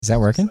Is that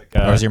working?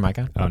 Or is your mic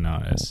on? Oh,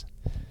 no, it is.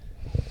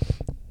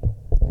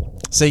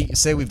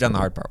 Say we've done the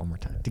hard part one more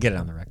time to get it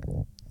on the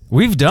record.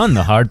 We've done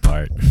the hard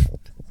part.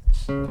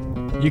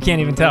 You can't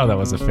even tell that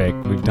was a fake.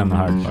 We've done the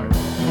hard part.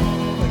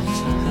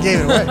 Gave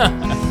it away.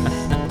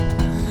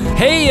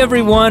 Hey,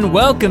 everyone.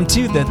 Welcome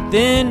to the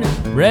Thin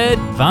Red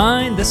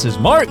Vine. This is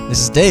Mark.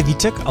 This is Dave. You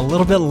took a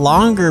little bit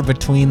longer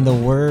between the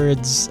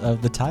words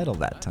of the title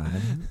that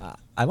time.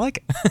 I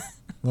like it.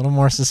 A little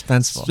more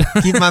suspenseful.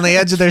 Keep them on the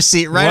edge of their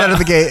seat right out of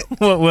the gate.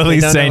 What will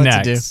he say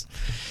next?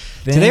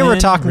 Today we're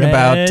talking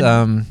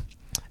about,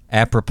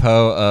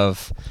 apropos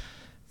of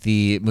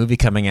the movie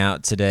coming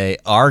out today,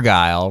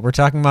 Argyle. We're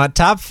talking about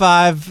top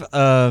 5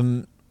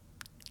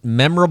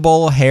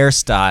 memorable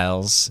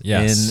hairstyles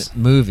in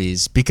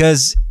movies,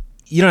 because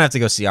you don't have to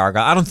go see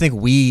Argyle. I don't think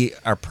we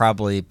are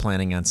probably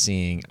planning on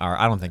seeing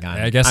I don't think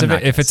I guess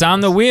if it's on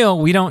the wheel,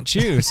 we don't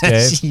choose,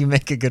 Dave. You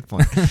make a good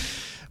point.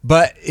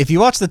 But if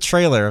you watch the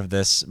trailer of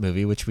this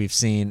movie, which we've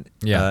seen,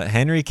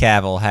 Henry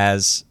Cavill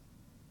has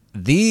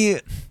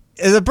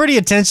is a pretty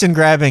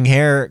attention-grabbing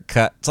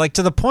haircut. It's like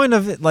to the point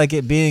of it, like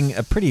it being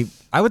a pretty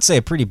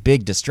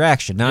big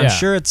distraction. Now I'm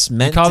sure it's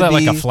meant to be. You call that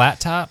like a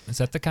flat top? Is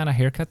that the kind of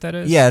haircut that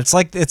is? Yeah, it's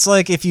like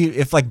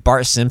if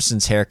Bart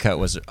Simpson's haircut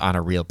was on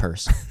a real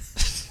person.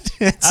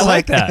 I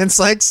like that. It's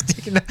like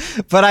sticking.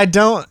 But I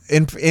don't.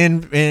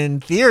 In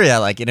theory, I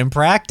like it. In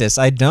practice,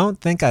 I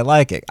don't think I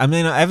like it. I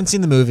mean, I haven't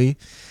seen the movie.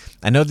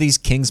 I know these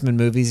Kingsman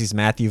movies, these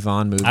Matthew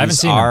Vaughn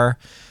movies, are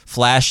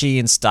flashy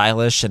and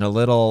stylish and a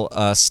little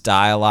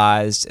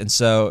stylized, and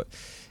so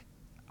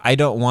I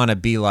don't want to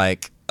be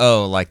like,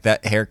 oh, like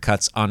that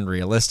haircut's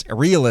unrealistic.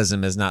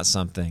 Realism is not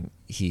something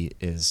he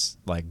is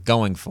like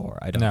going for.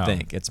 I don't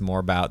think it's more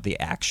about the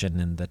action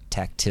and the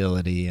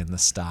tactility and the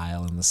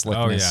style and the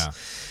slickness. Oh, yeah.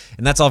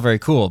 And that's all very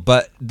cool.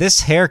 But this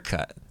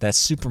haircut that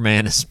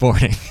Superman is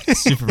sporting,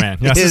 Superman,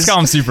 yes, let's call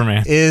him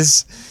Superman,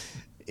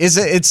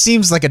 it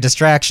seems like a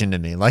distraction to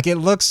me. Like it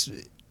looks,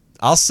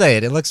 I'll say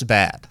it looks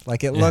bad.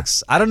 Like it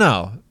looks, I don't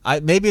know.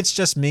 Maybe it's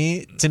just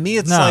me. To me,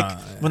 it's like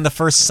when the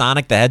first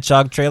Sonic the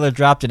Hedgehog trailer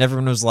dropped and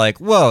everyone was like,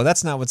 whoa,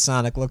 that's not what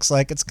Sonic looks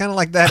like. It's kind of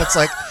like that. It's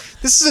like,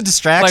 this is a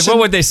distraction. Like, what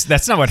would they,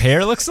 that's not what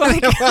hair looks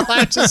like? Well,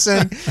 I'm just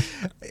saying,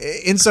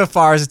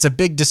 insofar as it's a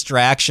big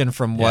distraction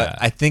from what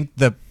I think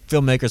the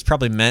filmmakers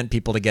probably meant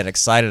people to get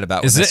excited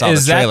about when they saw the trailer.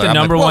 Is that the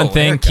number one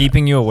thing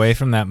keeping you away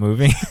from that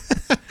movie?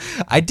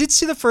 I did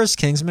see the first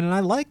Kingsman and I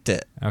liked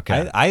it.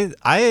 Okay.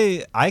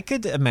 I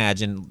could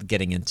imagine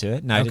getting into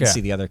it. Now I didn't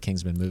see the other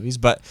Kingsman movies,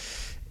 but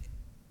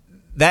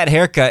that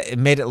haircut, it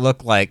made it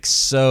look like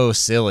so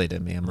silly to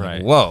me. I'm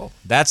like, whoa,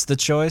 that's the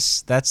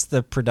choice. That's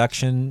the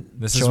production.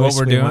 This is what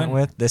we're doing went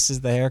with. This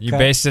is the haircut. You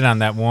based it on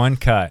that one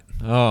cut.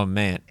 Oh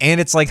man, and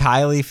it's like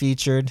highly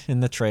featured in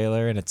the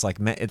trailer, and it's like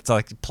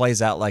it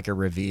plays out like a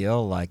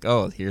reveal. Like,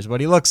 oh, here's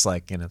what he looks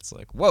like, and it's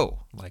like, whoa,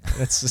 like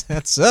that's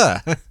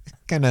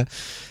kind of.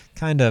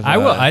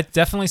 I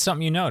definitely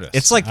something you notice.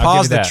 It's like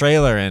pause the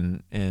trailer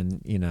and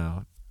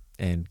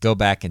go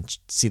back and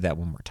see that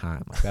one more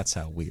time. Like that's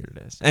how weird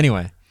it is.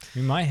 Anyway,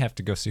 we might have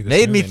to go see this.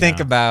 Made me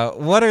think about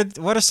what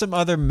are some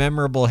other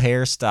memorable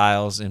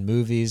hairstyles in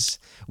movies.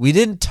 We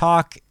didn't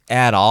talk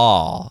at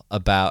all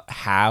about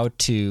how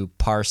to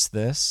parse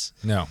this.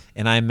 No,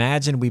 and I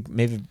imagine we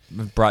maybe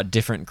brought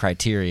different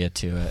criteria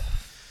to it.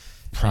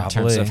 Probably. In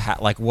terms of how,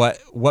 like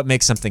what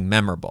makes something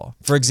memorable.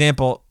 For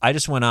example, I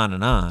just went on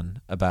and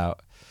on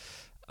about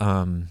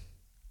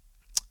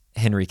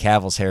Henry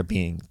Cavill's hair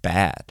being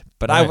bad,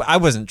 but I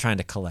wasn't trying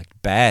to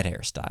collect bad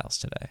hairstyles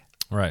today.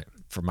 Right.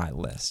 For my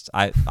list,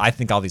 I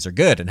think all these are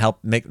good and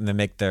help make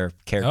their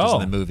characters in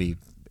the movie,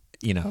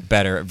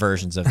 better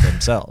versions of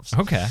themselves.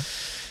 Okay.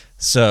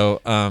 So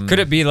could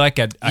it be like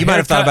you might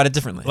have thought about it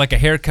differently, like a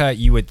haircut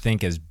you would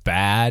think is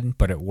bad,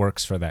 but it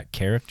works for that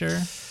character,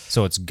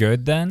 so it's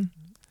good then?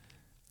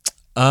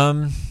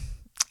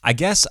 I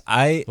guess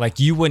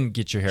you wouldn't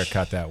get your hair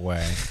cut that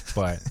way,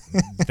 but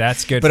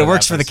that's good. But it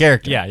works for the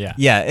character. Yeah.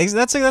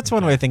 That's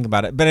one way to think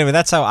about it. But anyway,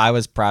 that's how I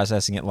was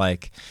processing it.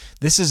 Like,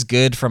 this is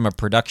good from a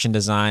production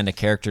design, a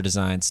character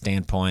design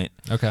standpoint.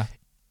 Okay.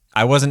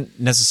 I wasn't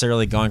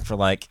necessarily going for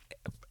like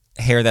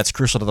hair that's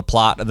crucial to the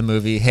plot of the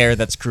movie, hair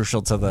that's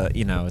crucial to the,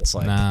 it's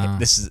like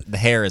this is the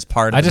hair is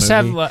part of the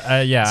movie.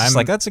 I'm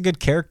like, that's a good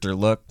character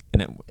look,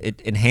 and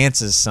it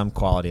enhances some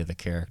quality of the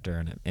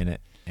character,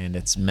 and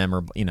it's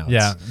memorable,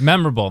 Yeah,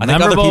 memorable.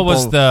 Memorable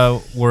was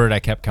the word I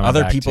kept coming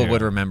back to. Other people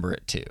would remember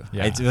it too.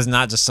 Yeah. It was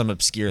not just some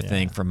obscure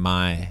thing from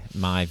my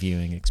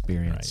viewing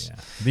experience. Right,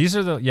 yeah. These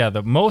are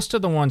the most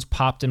of the ones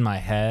popped in my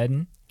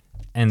head,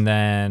 and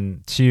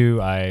then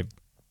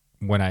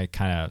when I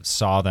kind of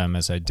saw them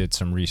as I did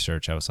some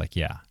research, I was like,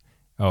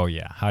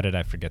 how did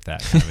I forget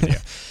that kind of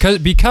idea?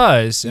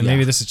 Because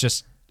maybe this is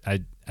just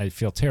I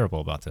feel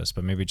terrible about this,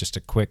 but maybe just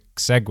a quick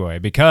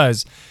segue,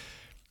 because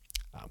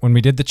when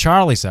we did the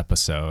Charlie's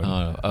episode,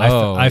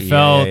 I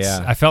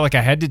felt like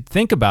I had to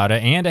think about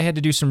it and I had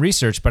to do some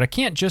research, but I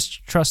can't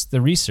just trust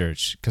the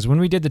research, because when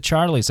we did the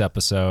Charlie's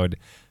episode,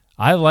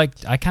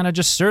 I kind of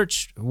just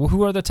searched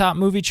who are the top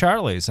movie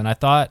Charlies, and I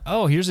thought,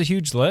 oh, here's a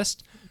huge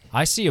list.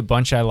 I see a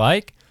bunch I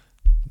like.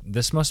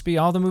 this must be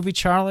all the movie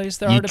Charlies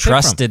there are You to pick from.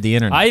 trusted the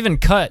internet. I even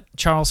cut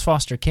Charles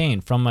Foster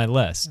Kane from my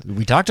list.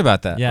 We talked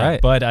about that, Yeah,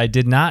 right? but I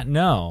did not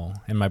know,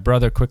 and my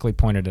brother quickly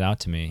pointed it out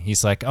to me.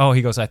 He's like,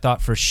 he goes, I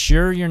thought for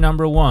sure your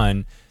number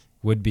one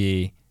would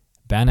be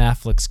Ben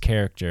Affleck's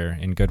character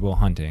in Good Will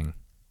Hunting,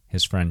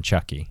 his friend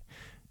Chucky.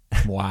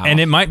 Wow. And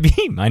it might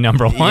be my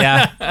number one.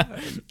 Yeah.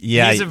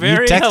 Yeah. He's a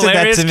very you texted that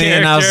hilarious to me,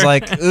 and I was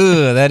character. like,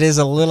 ooh, that is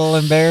a little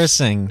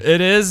embarrassing.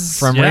 It is.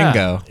 From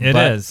Ringo. It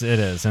But-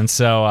 is. And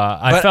so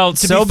I But felt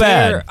to so be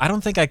fair, bad. I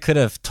don't think I could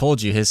have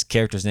told you his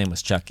character's name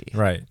was Chucky.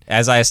 Right.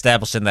 As I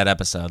established in that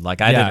episode.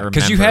 Like, I didn't remember.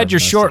 Because you had your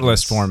most short of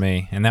list this. for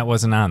me, and that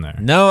wasn't on there.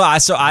 No,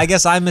 so I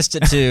guess I missed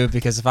it too,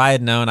 because if I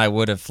had known, I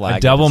would have flagged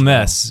A double it as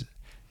well. miss.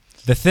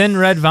 The thin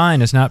red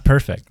vine is not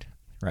perfect.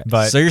 Right.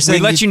 But So you're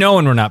saying we let you know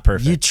when we're not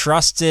perfect. You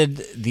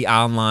trusted the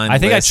online I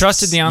think I lists.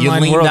 trusted the online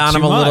You leaned world on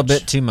them too a little much.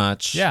 bit too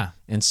much. Yeah.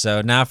 And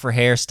so now for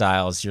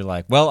hairstyles, you're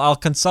like, well, I'll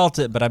consult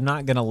it, but I'm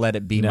not going to let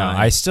it be no, mine.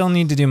 I still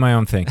need to do my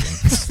own thinking.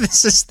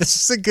 this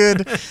is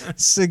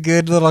a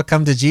good little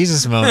come to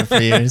Jesus moment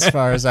for you as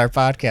far as our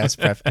podcast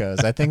prep goes.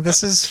 I think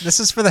this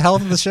is for the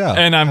health of the show.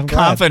 And I'm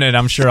glad. confident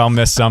I'm sure I'll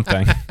miss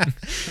something.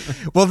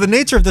 Well, the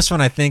nature of this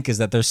one, I think, is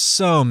that there's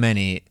so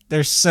many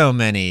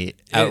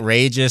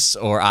outrageous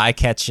or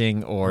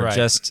eye-catching or Right.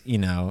 just,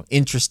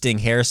 interesting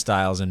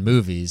hairstyles in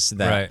movies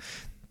that Right.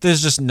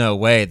 there's just no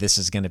way this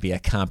is going to be a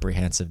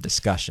comprehensive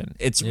discussion.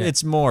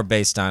 It's more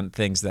based on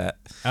things that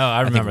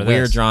I remember think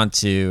we're this. drawn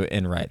to,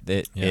 and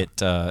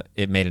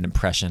it made an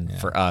impression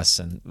for us,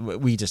 and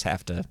we just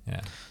have to.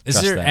 Yeah. Is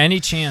trust there that. any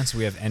chance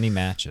we have any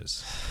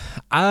matches?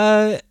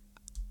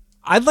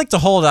 I'd like to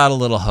hold out a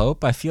little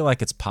hope. I feel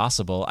like it's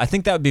possible. I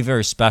think that would be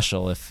very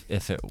special if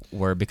it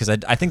were, because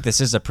I think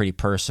this is a pretty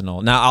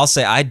personal. Now, I'll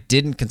say I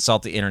didn't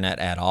consult the internet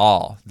at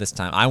all this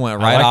time. I went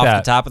right like off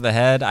that. the top of the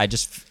head.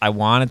 I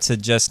wanted to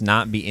just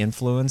not be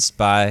influenced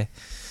by,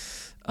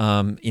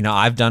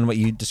 I've done what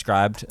you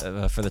described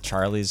for the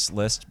Charlie's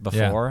list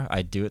before. Yeah.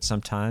 I do it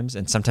sometimes,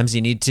 and sometimes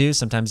you need to.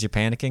 Sometimes you're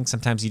panicking.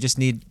 Sometimes you just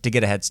need to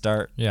get a head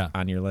start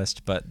on your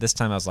list. But this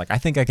time I was like, I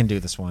think I can do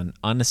this one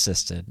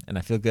unassisted, and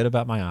I feel good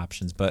about my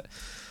options. But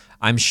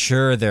I'm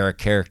sure there are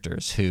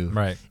characters who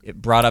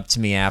it brought up to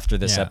me after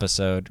this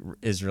episode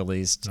is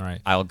released. Right.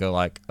 I'll go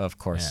like, of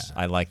course,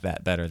 I like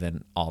that better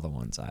than all the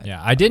ones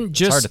I didn't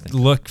just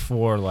look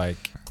for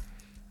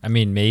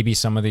maybe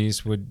some of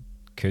these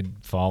could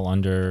fall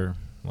under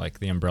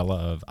like the umbrella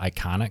of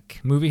iconic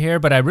movie hair,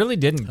 but I really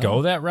didn't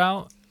go that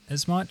route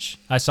as much.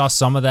 I saw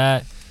some of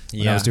that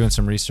when I was doing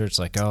some research,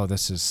 like,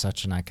 this is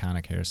such an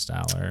iconic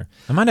hairstyle. Or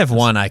I might have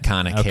one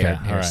iconic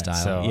hairstyle. Right.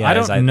 So yeah, I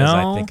don't know. As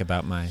I think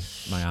about my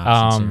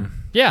options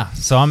here.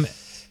 So I'm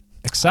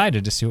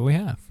excited to see what we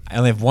have. I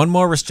only have one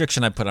more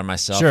restriction I put on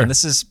myself, Sure. and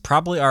this is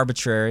probably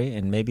arbitrary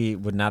and maybe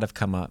would not have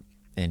come up.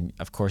 And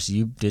of course,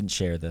 you didn't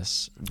share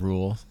this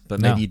rule, but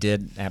maybe you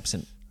did,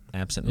 absent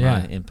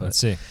my input. Let's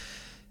see.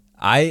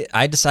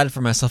 I decided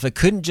for myself it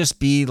couldn't just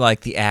be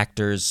like the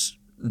actor's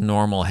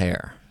normal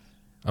hair.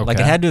 Okay. Like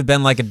it had to have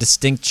been like a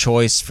distinct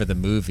choice for the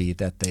movie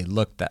that they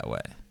looked that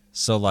way.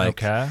 So like,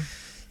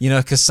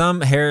 because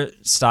some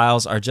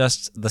hairstyles are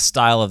just the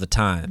style of the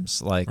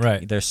times. Like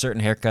there's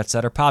certain haircuts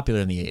that are popular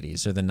in the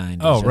 80s or the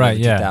 90s or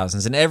the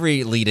 2000s. And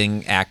every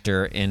leading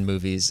actor in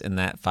movies in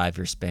that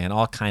 5-year span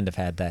all kind of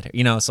had that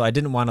hair. So I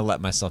didn't want to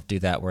let myself do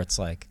that where it's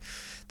like,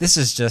 this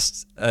is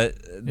just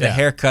the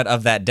haircut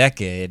of that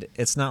decade.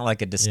 It's not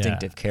like a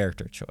distinctive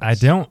character choice. I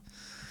don't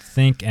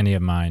think any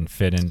of mine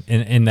fit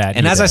in that.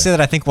 And either. as I say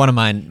that, I think one of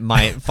mine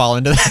might fall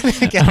into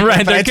that. Again.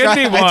 Right, there could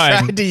be one. I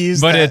tried to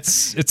use but that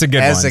it's a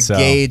good as one. As a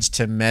gauge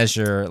to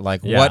measure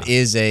like what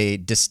is a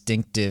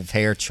distinctive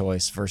hair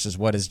choice versus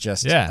what is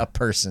just a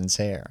person's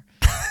hair.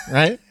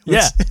 Right?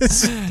 Yeah.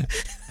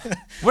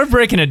 We're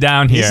breaking it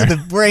down here.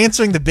 We're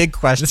answering the big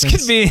questions. This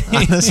could be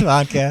on this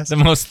podcast. The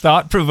most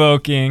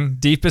thought-provoking,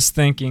 deepest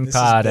thinking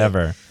pod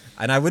ever.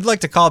 And I would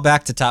like to call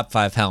back to Top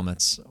 5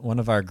 Helmets, one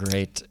of our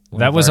great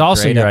that was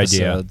also your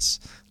idea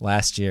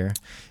last year.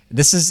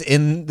 This is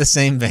in the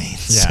same vein. Yeah.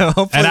 So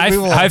hopefully and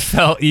I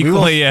felt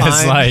equally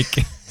as like,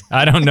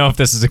 I don't know if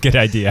this is a good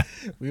idea.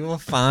 We will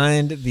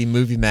find the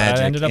movie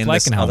magic ended up in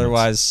liking this helmets.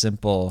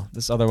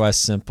 otherwise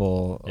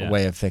simple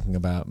way of thinking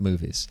about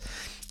movies.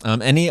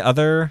 Any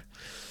other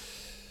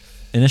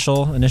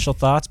initial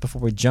thoughts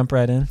before we jump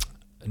right in?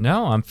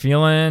 No,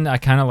 I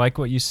kind of like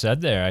what you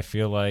said there. I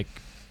feel like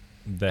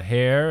the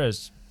hair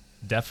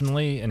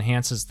definitely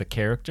enhances the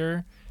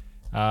character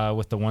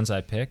with the ones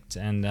I picked,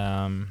 and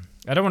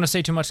I don't want to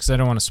say too much because I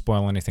don't want to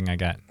spoil anything I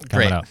got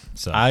coming up.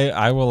 So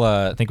I will.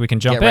 I think we can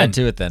jump get right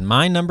to it then.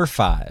 My number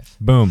 5.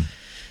 Boom.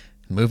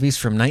 Movies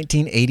from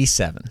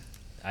 1987.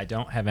 I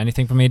don't have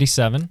anything from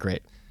 87.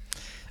 Great.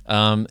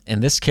 And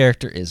this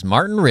character is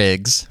Martin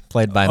Riggs,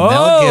 played by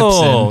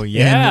Mel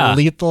Gibson in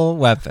Lethal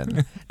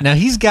Weapon. Now,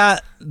 he's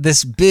got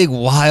this big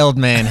wild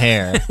man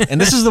hair.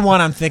 And this is the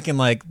one I'm thinking,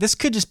 like, this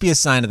could just be a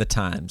sign of the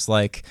times.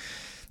 Like,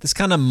 this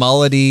kind of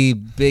mullety,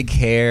 big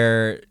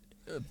hair,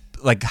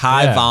 like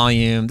high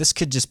volume. This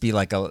could just be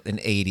like an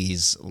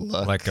 80s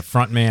look. Like a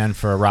front man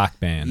for a rock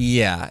band.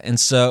 Yeah. And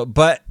so,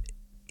 but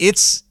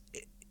it's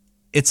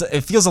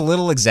it feels a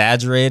little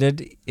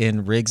exaggerated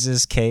in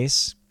Riggs's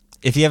case.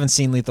 If you haven't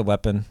seen Lethal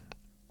Weapon,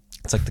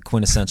 it's like the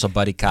quintessential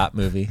buddy cop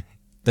movie.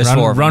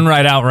 Run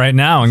right out right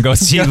now and go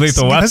see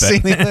Lethal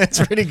Weapon. It's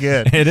pretty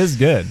good. It is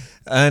good.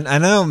 And I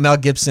know Mel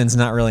Gibson's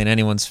not really in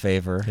anyone's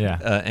favor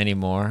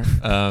anymore.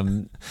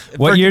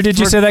 What year did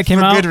you say that came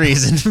out? For good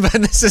reason. But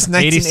this is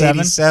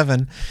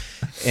 1987.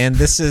 And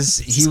this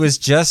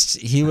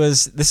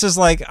is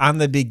like on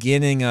the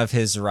beginning of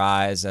his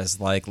rise as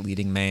like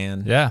leading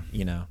man. Yeah.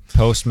 You know.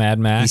 Post Mad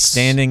Max. He's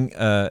standing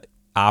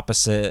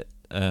opposite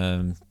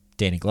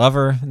Danny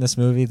Glover in this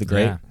movie, the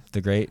great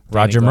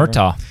Roger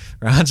Murtaugh.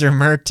 Roger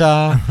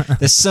Murtaugh.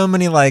 There's so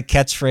many like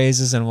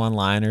catchphrases and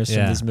one-liners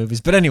from these movies.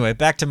 But anyway,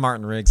 back to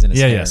Martin Riggs and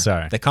his hair. Yeah,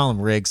 sorry. They call him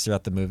Riggs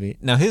throughout the movie.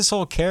 Now, his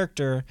whole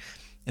character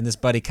in this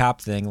buddy cop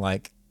thing,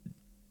 like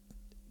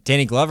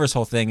Danny Glover's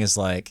whole thing is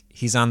like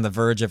he's on the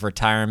verge of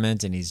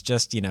retirement and he's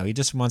just, he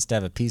just wants to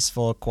have a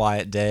peaceful,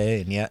 quiet day,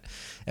 and yet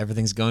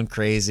everything's going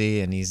crazy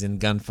and he's in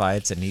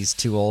gunfights and he's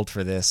too old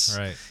for this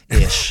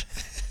ish.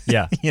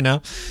 Yeah.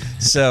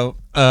 So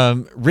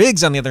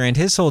Riggs, on the other hand,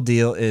 his whole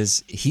deal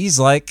is he's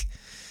like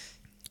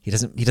he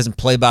doesn't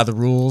play by the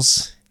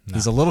rules. No.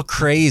 He's a little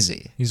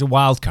crazy. He's a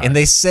wild card. And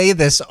they say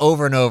this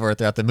over and over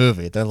throughout the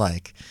movie. They're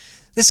like,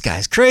 this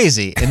guy's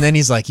crazy. And then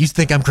he's like, you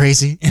think I'm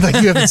crazy? Like,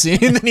 you haven't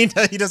seen? And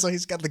then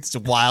he's got like this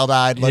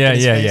wild-eyed look in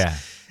his face. Yeah.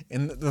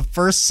 And the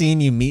first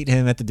scene you meet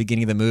him at the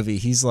beginning of the movie,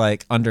 he's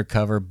like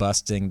undercover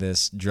busting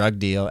this drug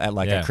deal at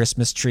like a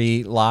Christmas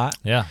tree lot.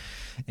 Yeah.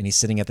 And he's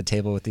sitting at the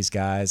table with these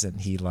guys, and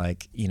he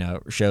like,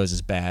 shows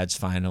his badge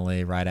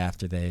finally right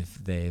after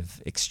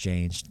they've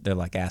exchanged. They're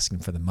like asking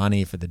for the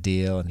money for the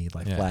deal, and he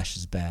like flashes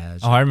his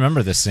badge. Oh, I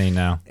remember this scene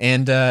now.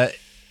 And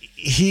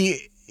he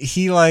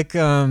like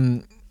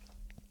they're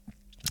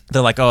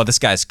like, oh, this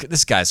guy's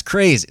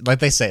crazy. Like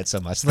they say it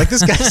so much. Like,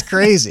 this guy's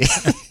crazy.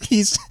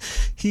 he's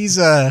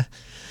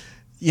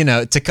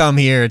to come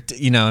here,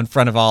 in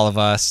front of all of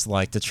us,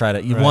 like to try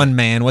to one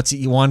man.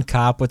 One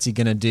cop? What's he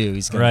gonna do?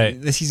 He's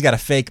got a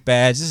fake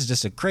badge. This is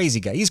just a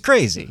crazy guy. He's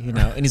crazy,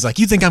 And he's like,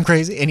 you think I'm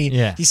crazy? And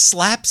he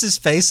slaps his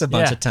face a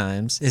bunch of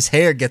times. His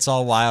hair gets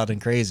all wild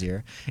and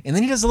crazier, and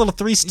then he does a little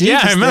Three Stooges.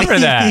 Yeah, I remember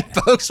that. He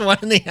pokes one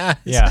in the eyes.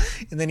 Yeah,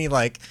 and then he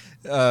like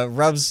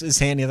rubs his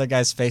hand in the other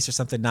guy's face or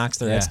something, knocks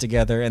their heads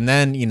together, and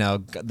then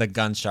the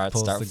gunshots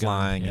start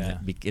flying,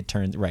 and it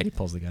turns He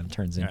pulls the gun,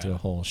 turns into a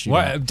whole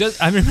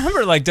shootout. I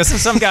remember, like,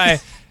 doesn't some guy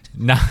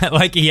not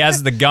like he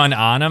has the gun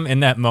on him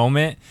in that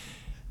moment,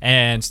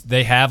 and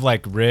they have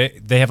like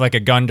a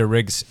gun to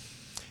Riggs'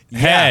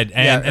 head,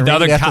 and the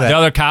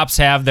other cops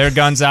have their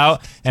guns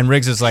out, and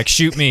Riggs is like,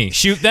 shoot me,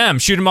 shoot them,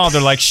 shoot them all.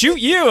 They're like, shoot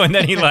you, and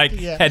then he like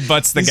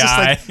headbutts the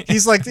guy.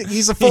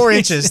 He's 4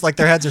 inches, like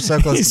their heads are so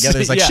close together.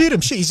 He's like, shoot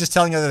him, shoot. He's just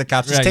telling the other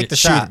cops, just take the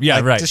shot. Yeah,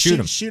 like, right. Shoot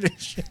him. Shoot him.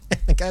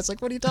 The guy's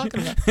like, what are you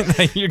talking about?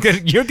 Like, you're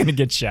gonna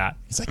get shot.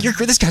 He's like,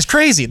 this guy's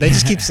crazy. They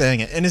just keep saying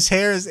it, and his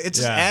hair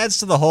just adds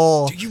to the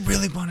whole. Do you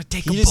really want to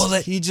take a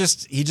bullet? He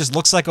just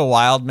looks like a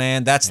wild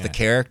man. That's the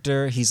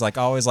character. He's like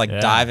always like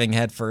diving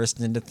headfirst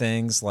into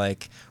things,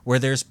 like where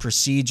there's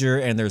procedure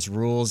and there's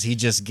rules. He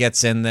just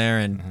gets in there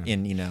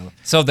and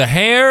So the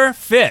hair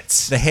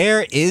fits. The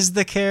hair is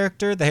the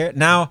character. The hair.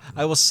 Now,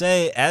 I will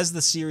say, as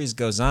the series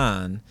goes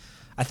on,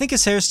 I think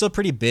his hair is still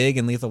pretty big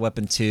in Lethal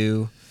Weapon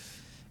 2.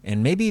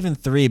 And maybe even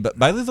 3, but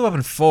by Lethal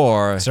Weapon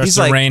 4, he's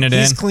like,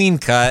 he's clean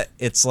cut.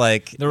 It's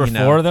like there were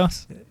 4 of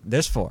those.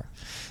 There's 4.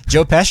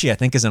 Joe Pesci, I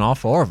think, is in all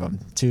 4 of them.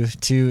 Is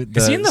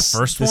he in the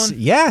first one?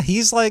 Yeah,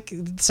 he's like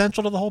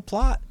central to the whole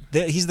plot.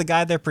 He's the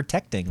guy they're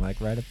protecting,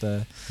 like right at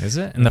the. Is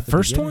it in the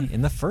first one?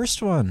 In the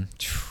first one.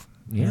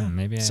 Yeah,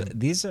 maybe.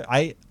 These are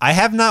I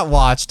have not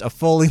watched a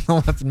full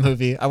Lethal Weapon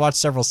movie. I watched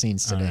several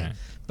scenes today,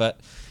 but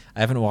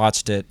I haven't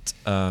watched it.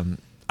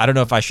 I don't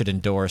know if I should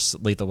endorse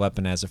Lethal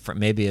Weapon as a friend.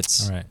 Maybe it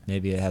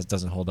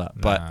doesn't hold up.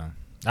 But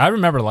I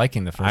remember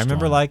liking the first one. I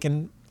remember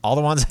liking all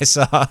the ones I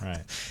saw.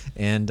 Right.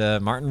 And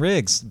Martin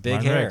Riggs,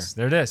 big hair. Riggs.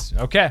 There it is.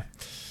 Okay.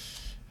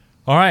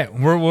 All right,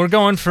 we're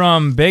going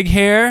from big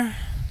hair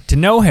to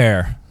no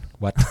hair.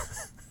 What?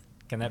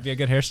 Can that be a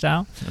good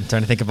hairstyle? I'm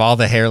trying to think of all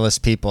the hairless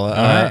people.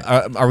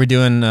 Are we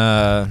doing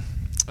Marlon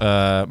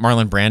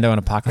Brando in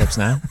Apocalypse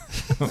Now?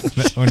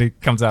 When he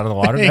comes out of the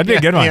water? That'd be a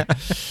good one. Yeah.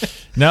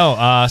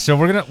 No, so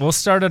we'll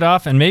start it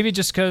off, and maybe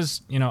just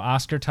because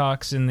Oscar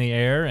talk's in the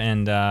air,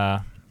 and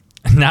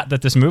not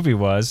that this movie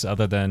was,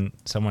 other than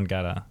someone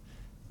got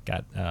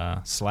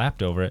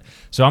slapped over it.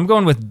 So I'm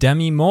going with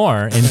Demi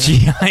Moore in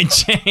G.I.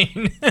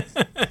 Jane.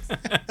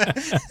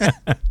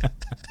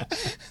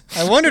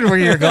 I wondered where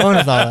you were going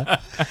with all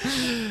that.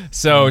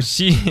 So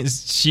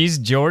she's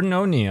Jordan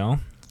O'Neill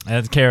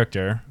as a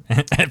character.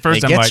 At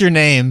first, I'm like, your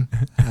name.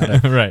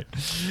 Right.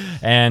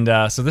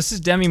 And so this is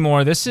Demi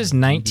Moore. This is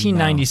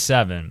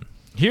 1997.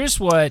 Here's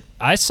what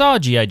I saw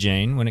G.I.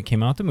 Jane when it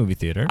came out the movie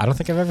theater. I don't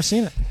think I've ever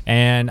seen it.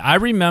 And I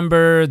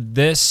remember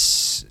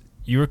this.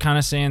 You were kind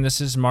of saying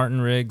this is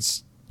Martin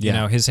Riggs,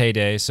 his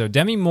heyday. So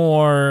Demi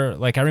Moore,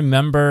 like I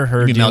remember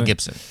her. Mel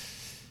Gibson.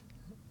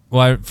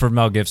 Well, for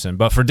Mel Gibson,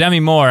 but for Demi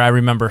Moore, I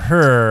remember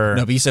her.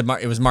 No, but you said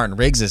it was Martin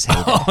Riggs'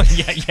 heyday. Oh,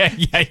 yeah.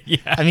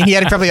 I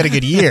mean, probably had a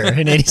good year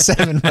in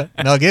 '87, but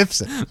Mel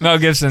Gibson. Mel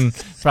Gibson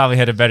probably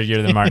had a better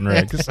year than Martin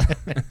Riggs.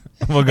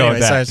 We'll go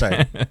with that.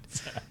 Sorry.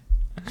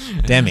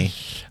 Demi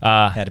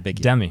had a big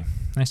year. Demi,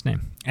 nice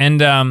name.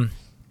 And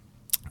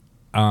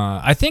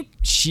I think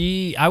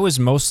I was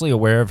mostly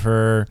aware of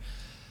her,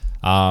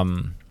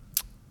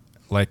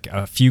 like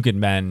A Few Good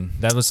Men.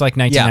 That was like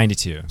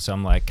 1992. Yeah. So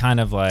I'm like, kind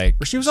of like.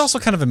 She was also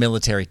kind of a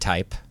military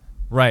type.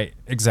 Right,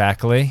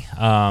 exactly.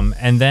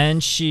 And then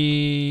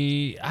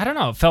I don't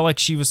know, it felt like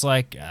she was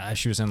like,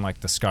 she was in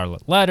like The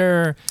Scarlet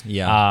Letter.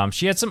 Yeah.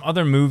 She had some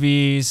other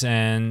movies,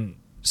 and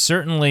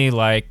certainly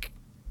like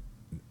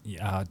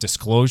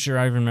Disclosure.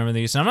 I remember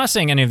these. And I'm not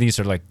saying any of these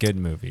are like good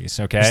movies.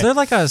 Okay. Is there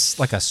like a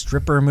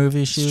stripper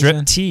movie she was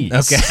in?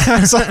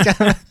 Striptease.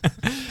 Okay.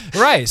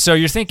 Right. So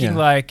you're thinking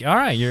like, all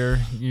right, you're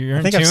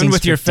in tune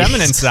with your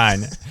feminine side.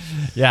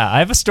 Yeah, I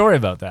have a story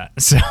about that.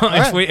 So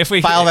if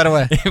we file that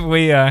away, if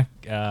we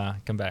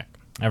come back,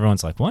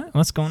 everyone's like, what?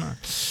 What's going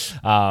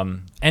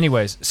on?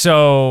 Anyways,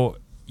 so.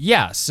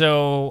 Yeah,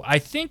 so I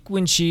think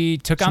when she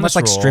took on this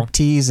role... like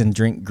striptease and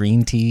drink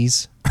green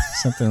teas,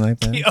 something like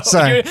that.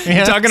 Sorry.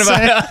 You're talking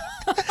about...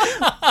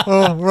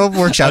 we'll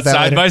workshop that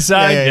side later. by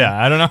side? Yeah,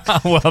 I don't know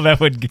how well that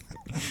would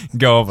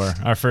go over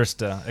our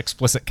first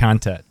explicit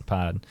content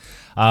pod.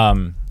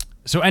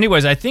 So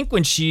anyways, I think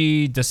when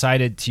she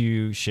decided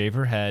to shave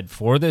her head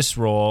for this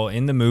role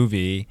in the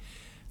movie...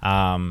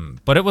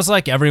 but it was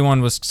like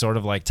everyone was sort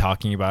of like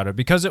talking about it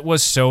because it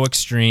was so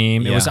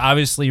extreme. Yeah. It was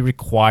obviously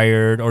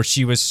required, or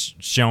she was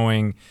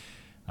showing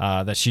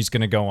that she's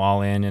going to go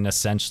all in, and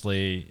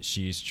essentially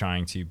she's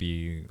trying to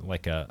be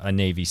like a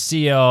Navy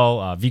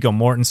SEAL. Viggo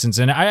Mortensen's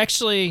in it. I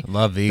actually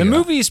love Viggo. The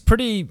movie's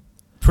pretty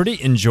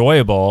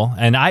enjoyable,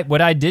 and what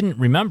I didn't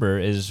remember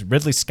is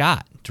Ridley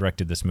Scott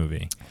directed this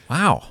movie.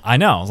 Wow, I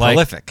know, like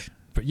prolific.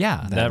 But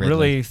yeah, that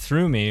really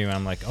threw me.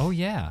 I'm like, oh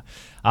yeah,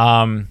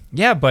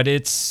 but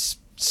it's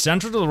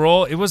central to the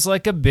role. It was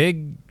like a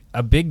big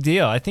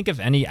deal. I think if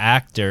any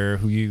actor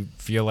who you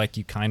feel like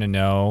you kind of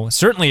know,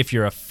 certainly if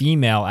you're a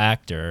female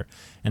actor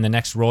and the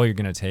next role you're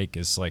going to take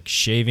is like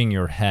shaving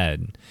your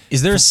head.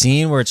 Is there a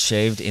scene where it's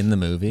shaved in the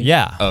movie?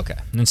 Yeah. Okay.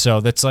 And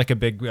so that's like a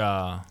big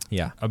a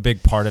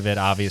big part of it,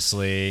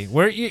 obviously.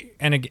 Where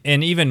and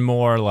even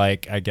more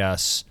like, I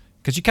guess,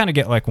 because you kind of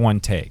get like one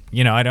take,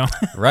 I don't.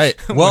 Right.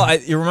 Well,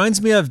 it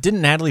reminds me of,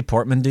 didn't Natalie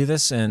Portman do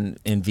this in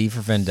V for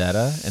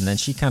Vendetta? And then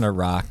she kind of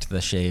rocked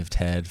the shaved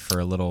head for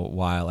a little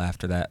while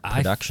after that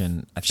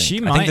production. I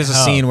think there's a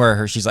scene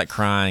where she's like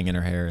crying and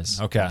her hair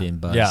is being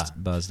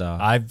buzzed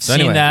off. I've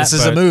seen that. This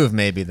is a move,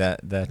 maybe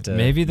that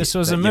maybe this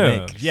was a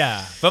move.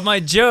 Yeah. But my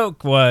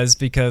joke was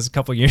because a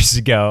couple years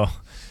ago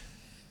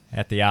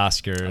at the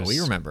Oscars, we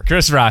remember,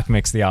 Chris Rock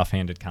makes the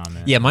offhanded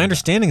comment. Yeah, my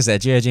understanding is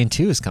that G.I. Jane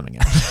 2 is coming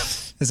out.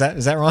 Is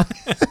that wrong?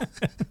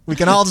 We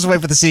can all just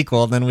wait for the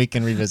sequel, then we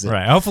can revisit.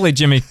 Right. Hopefully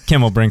Jimmy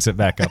Kimmel brings it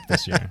back up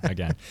this year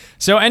again.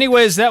 So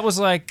anyways, that was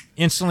like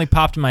instantly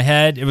popped in my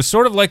head. It was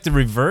sort of like the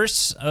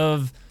reverse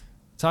of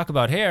talk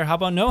about hair. How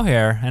about no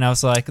hair? And I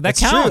was like, that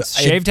counts.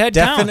 True. Shaved head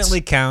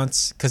definitely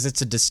counts because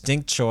it's a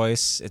distinct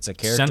choice. It's a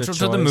character central choice,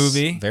 to the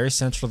movie. Very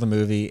central to the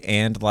movie.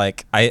 And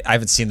like, I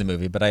haven't seen the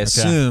movie, but I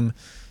assume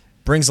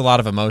brings a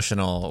lot of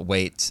emotional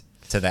weight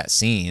to that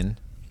scene.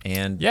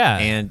 And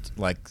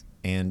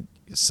and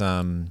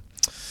some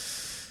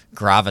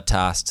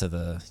gravitas to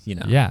the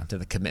to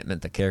the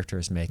commitment the character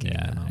is making.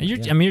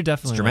 You're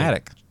definitely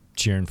dramatic,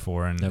 cheering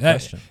for, and no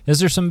question. Is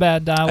there some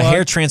bad dialogue? A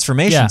hair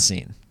transformation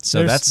scene.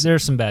 So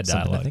there's some bad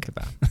dialogue to think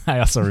about.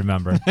 I also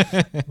remember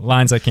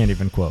lines I can't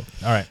even quote.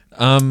 All right.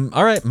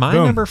 All right. My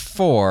number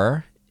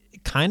 4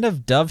 kind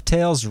of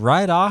dovetails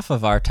right off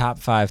of our top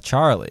 5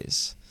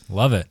 Charlies.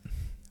 Love it.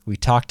 We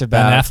talked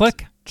about Ben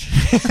Affleck.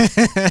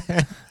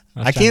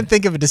 I can't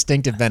think of a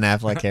distinctive Ben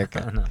Affleck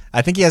haircut.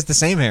 I think he has the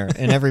same hair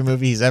in every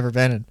movie he's ever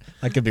been in.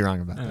 I could be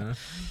wrong about that.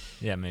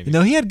 Yeah, maybe.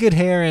 He had good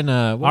hair in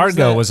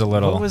Argo was a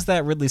little. What was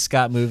that Ridley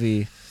Scott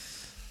movie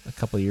a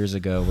couple of years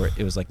ago where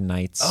it was like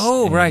knights?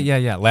 Oh, right.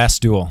 Yeah.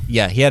 Last Duel.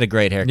 Yeah, he had a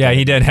great haircut. Yeah,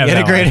 he did have. He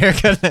had a great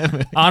haircut in that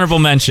movie. Honorable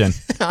mention.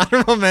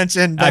 Honorable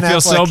mention. Ben I feel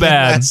Affleck so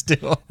bad. Last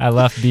Duel. I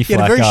left B-Fleck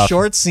off. He had a very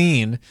short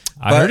scene.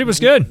 I heard it was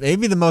good.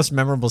 Maybe the most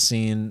memorable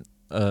scene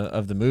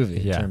of the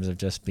movie in terms of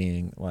just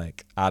being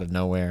like out of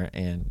nowhere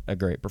and a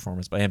great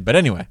performance by him. But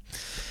anyway,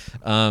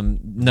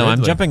 no,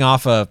 I'm jumping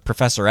off of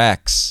Professor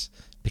X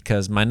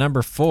because my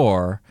number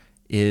 4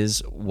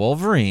 is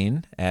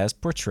Wolverine as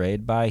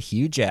portrayed by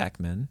Hugh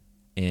Jackman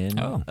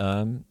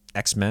in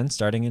X-Men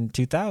starting in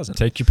 2000.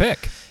 Take your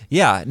pick.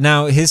 Yeah.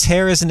 Now, his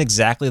hair isn't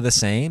exactly the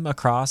same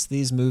across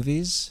these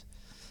movies.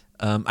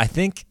 I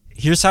think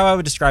here's how I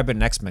would describe it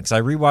in X-Men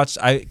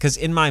because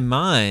in my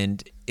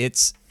mind,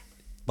 it's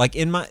like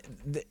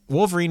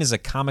Wolverine is a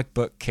comic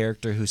book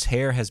character whose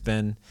hair has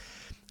been,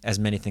 as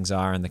many things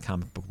are in the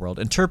comic book world,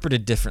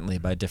 interpreted differently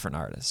by different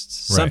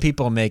artists. Right. Some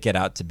people make it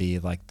out to be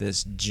like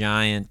this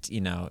giant,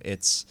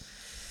 it's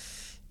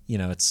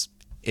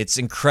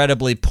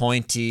incredibly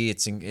pointy.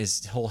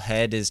 His whole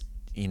head is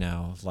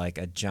like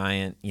a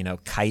giant,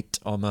 kite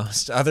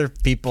almost. Other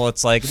people,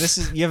 it's like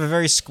you have a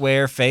very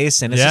square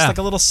face, and it's just like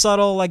a little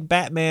subtle, like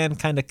Batman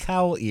kind of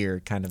cowl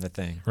ear kind of a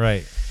thing.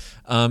 Right.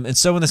 And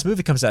so when this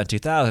movie comes out in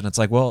 2000, it's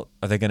like, well,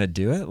 are they going to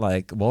do it?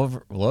 Like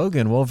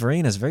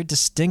Wolverine has a very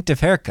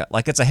distinctive haircut.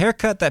 Like it's a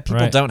haircut that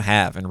people don't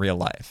have in real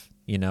life.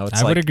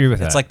 It's I would agree with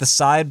that. It's like the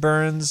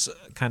sideburns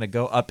kind of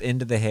go up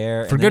into the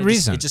hair for good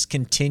reason. It just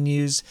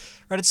continues.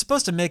 Right? It's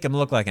supposed to make him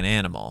look like an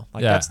animal.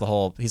 Like that's the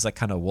whole. He's like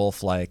kind of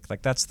wolf-like.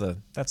 Like that's the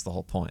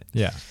whole point.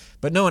 Yeah.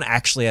 But no one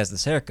actually has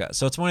this haircut.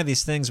 So it's one of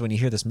these things when you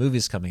hear this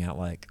movie's coming out,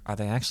 like, are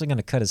they actually going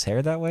to cut his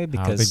hair that way?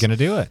 Because how are they going to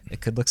do it?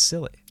 It could look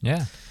silly.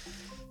 Yeah.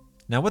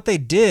 Now, what they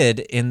did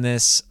in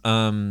this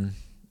first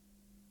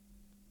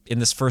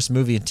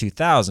movie in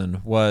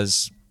 2000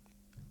 was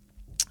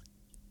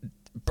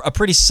a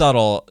pretty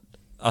subtle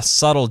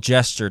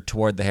gesture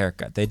toward the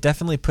haircut. They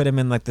definitely put him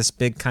in like this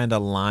big kind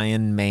of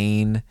lion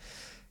mane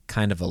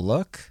kind of a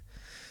look.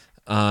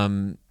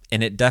 And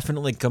it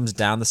definitely comes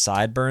down the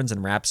sideburns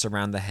and wraps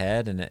around the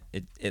head, and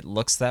it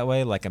looks that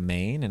way like a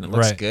mane, and it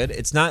looks good.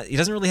 It's not. He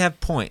doesn't really have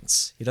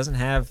points. He doesn't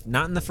have,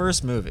 not in the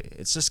first movie.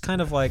 It's just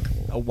kind of like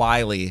a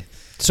wily.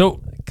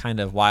 So kind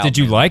of wild. Did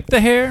you like the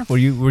hair? Were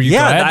you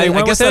glad they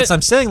went I guess with that's it? what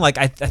I'm saying. Like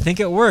I think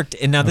it worked.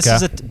 And now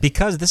this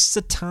because this is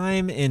a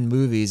time in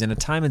movies and a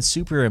time in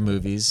superhero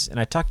movies, and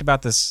I talked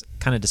about this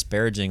kind of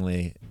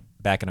disparagingly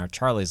back in our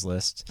Charlie's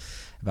list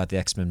about the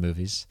X-Men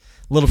movies.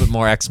 A little bit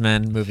more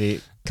X-Men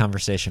movie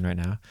conversation right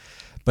now.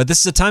 But this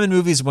is a time in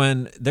movies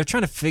when they're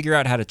trying to figure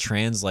out how to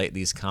translate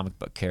these comic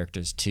book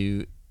characters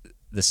to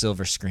the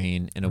silver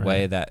screen in a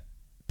way that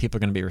people are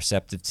going to be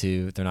receptive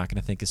to. They're not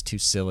going to think is too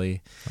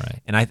silly. Right.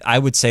 And I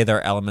would say there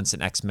are elements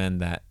in X-Men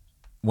that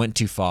went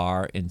too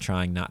far in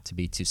trying not to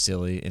be too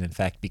silly, and in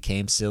fact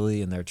became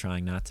silly, and they're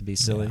trying not to be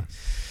silly. Yeah.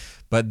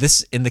 But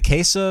this, in the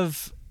case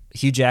of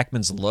Hugh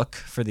Jackman's look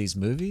for these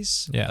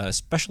movies,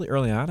 especially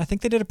early on, I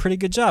think they did a pretty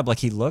good job. Like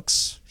he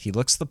looks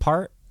the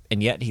part,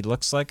 and yet he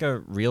looks like a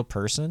real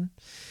person.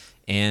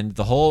 And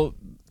the whole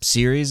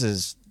series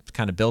is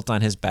kind of built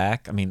on his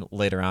back. I mean,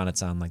 later on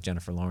it's on like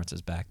Jennifer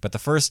Lawrence's back, but the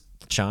first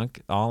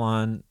chunk all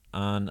on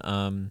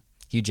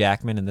Hugh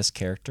Jackman and this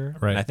character.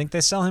 Right. And I think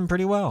they sell him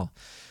pretty well.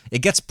 It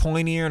gets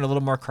pointier and a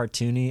little more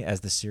cartoony as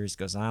the series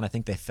goes on. I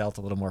think they felt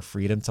a little more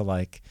freedom to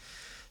like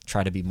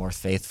try to be more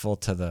faithful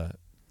to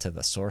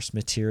the source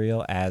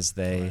material as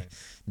they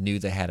knew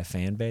they had a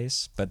fan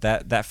base. But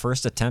that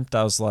first attempt,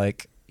 I was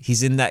like,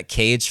 he's in that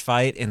cage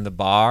fight in the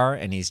bar,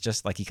 and he's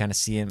just like, you kind of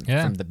see him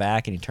from the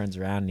back, and he turns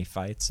around and he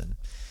fights, and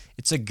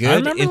it's a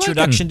good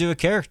introduction to a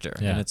character.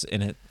 Yeah.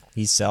 And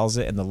he sells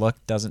it, and the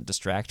look doesn't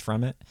distract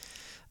from it.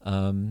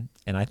 And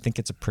I think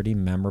it's a pretty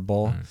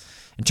memorable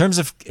in terms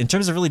of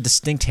really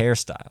distinct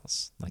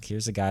hairstyles. Like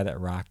here's a guy that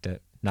rocked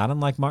it, not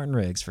unlike Martin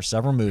Riggs, for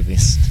several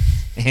movies.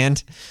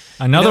 And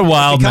another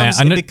wild man.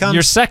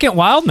 Your second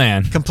wild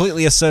man.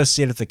 Completely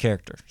associated with the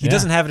character. He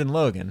doesn't have it in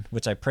Logan,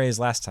 which I praised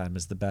last time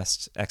as the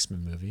best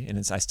X-Men movie,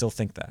 and I still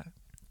think that.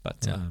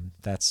 But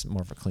that's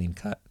more of a clean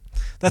cut.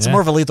 That's more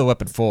of a Lethal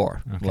Weapon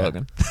 4,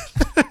 Logan.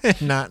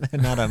 not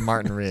a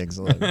Martin Riggs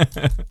Logan,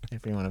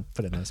 if you want to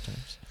put it in those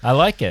terms. I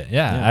like it,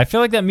 yeah. I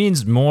feel like that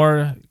means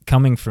more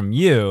coming from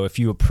you if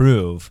you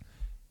approve,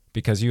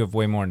 because you have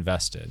way more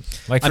invested.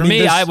 Like for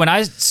me, when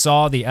I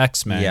saw the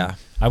X-Men,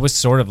 I was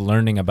sort of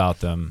learning about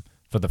them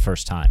for the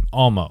first time,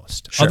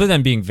 almost. Sure. Other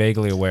than being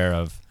vaguely aware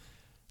of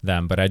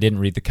them, but I didn't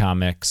read the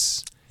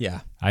comics.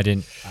 Yeah. I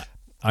didn't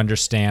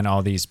understand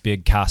all these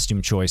big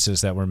costume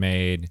choices that were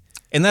made.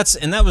 And that's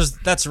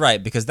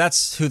right, because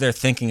that's who they're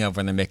thinking of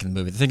when they're making the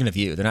movie. They're thinking of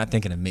you. They're not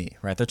thinking of me,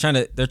 right?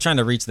 They're trying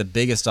to reach the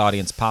biggest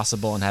audience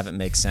possible and have it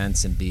make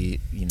sense and be,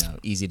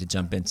 easy to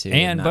jump into.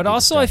 But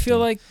also I feel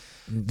like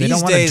they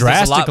don't want to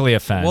drastically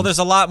offend. Well, there's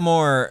a lot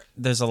more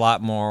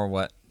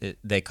what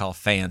they call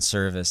fan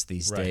service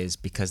these days,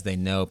 because they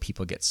know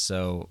people get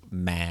so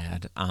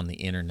mad on the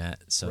internet.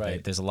 So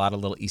there's a lot of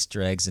little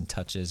Easter eggs and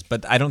touches.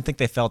 But I don't think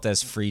they felt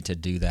as free to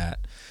do that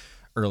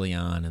early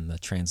on in the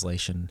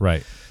translation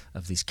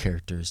of these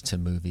characters to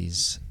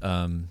movies.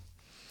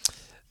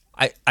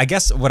 I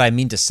guess what I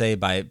mean to say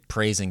by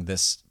praising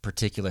this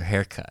particular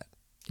haircut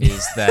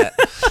is that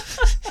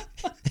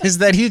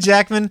Hugh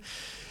Jackman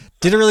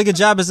did a really good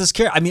job as this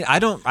character. I mean, I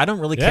don't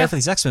really care for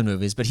these X-Men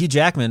movies, but Hugh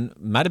Jackman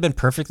might have been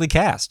perfectly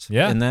cast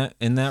in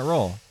that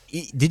role.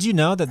 Did you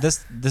know that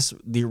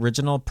the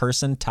original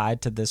person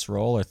tied to this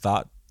role or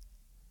thought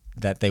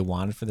that they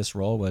wanted for this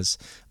role was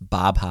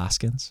Bob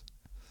Hoskins?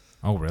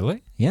 Oh,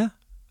 really? Yeah.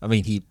 I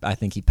mean, I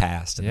think he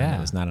passed, and then it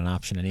was not an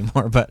option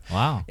anymore. But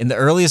wow, in the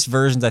earliest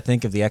versions, I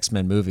think, of the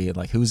X-Men movie,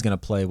 like who's going to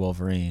play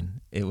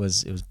Wolverine, it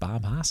was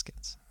Bob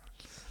Hoskins.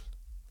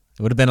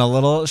 It would have been a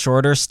little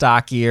shorter,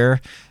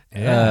 stockier.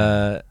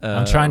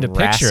 I'm trying to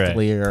picture it.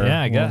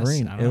 I guess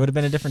Wolverine. It would have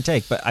been a different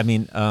take. But I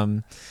mean,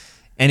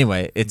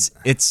 anyway, it's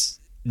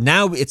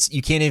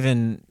you can't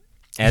even.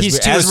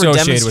 As we're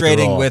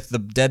demonstrating with the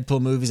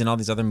Deadpool movies and all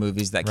these other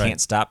movies that can't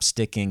stop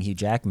sticking Hugh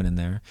Jackman in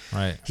there.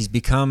 Right. He's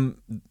become,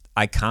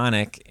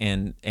 iconic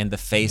and the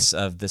face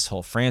of this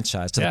whole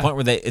franchise, to the point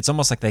where it's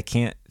almost like they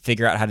can't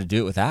figure out how to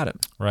do it without him.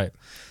 Right.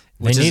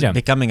 Which They need is him.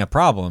 becoming a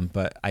problem,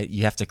 but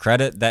you have to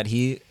credit that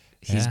he's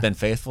been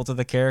faithful to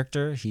the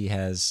character. He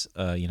has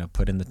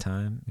put in the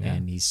time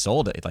and he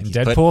sold it. Like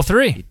Deadpool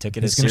 3. He took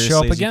it He's as gonna seriously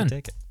show up as you again. could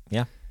take it.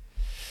 Yeah.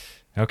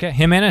 Okay,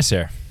 him and his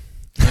hair.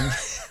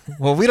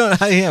 Well, we don't.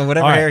 Yeah,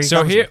 whatever. All hair right, he so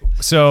comes here,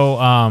 with. so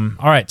all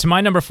right, to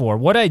my number 4.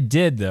 What I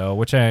did though,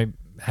 which I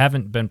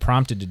haven't been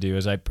prompted to do,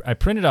 is I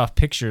printed off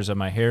pictures of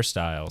my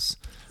hairstyles.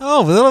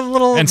 Oh,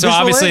 little. And so visual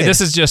obviously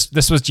aid.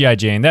 this was G.I.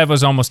 Jane. That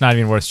was almost not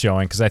even worth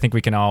showing because I think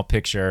we can all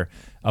picture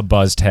a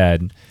buzzed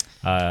head.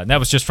 That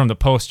was just from the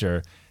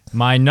poster.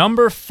 My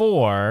number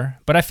 4,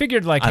 but I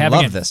figured like I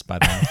love this, by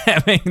the way.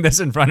 having this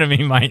in front of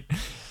me might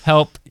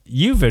help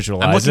you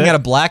visualize I'm looking it. at a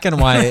black and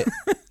white,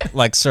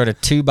 like sort of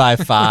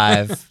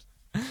 2x5.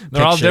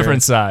 They're all picture.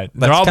 different side.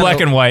 They're That's all kinda-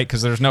 black and white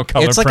because there's no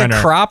color It's like printer.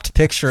 a cropped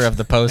picture of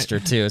the poster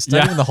too. It's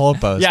not even the whole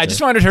poster. Yeah, I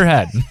just wanted her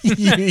head.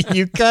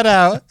 you cut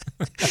out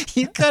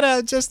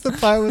just the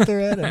part with her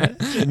head in it,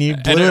 and you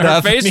blew And it her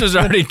up. face was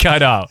already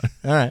cut out.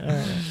 All right.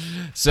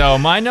 So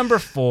my number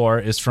 4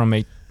 is from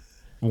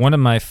one of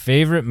my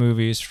favorite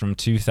movies from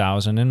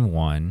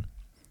 2001.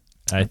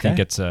 I think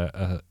it's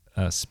a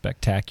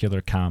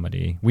spectacular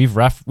comedy. We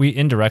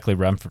indirectly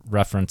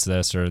reference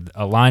this, or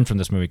a line from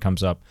this movie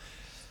comes up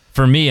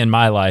for me in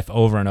my life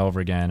over and over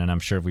again, and I'm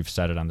sure we've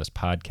said it on this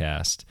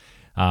podcast.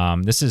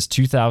 This is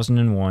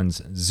 2001's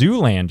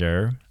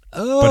Zoolander,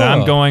 but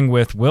I'm going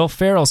with Will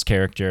Ferrell's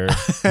character,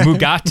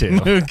 Mugatu.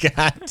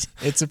 Mugatu.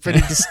 It's a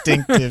pretty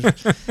distinctive.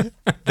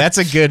 That's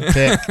a good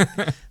pick.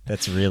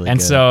 That's really And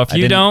good. so if that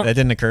you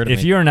didn't occur to me.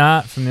 if you're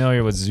not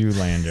familiar with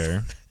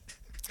Zoolander,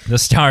 the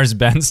stars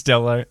Ben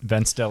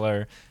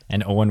Stiller,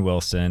 and Owen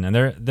Wilson, and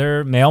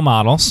they're male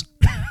models,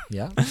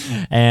 Yeah.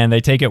 and they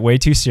take it way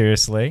too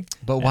seriously.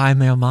 But why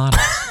male models?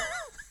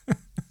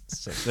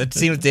 That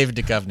scene with David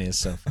Duchovny is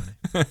so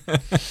funny.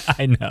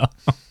 I know.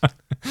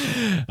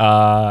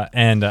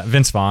 And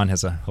Vince Vaughn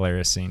has a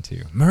hilarious scene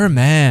too.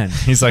 Merman.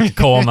 He's like a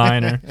coal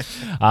miner.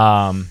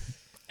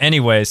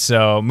 Anyway,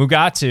 so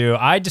Mugatu,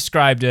 I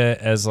described it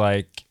as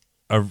like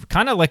a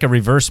kind of like a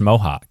reverse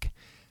mohawk.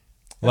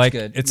 Like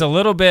good. it's a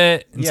little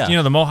bit,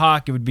 Yeah. the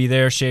mohawk, it would be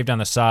there shaved on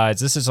the sides.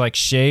 This is like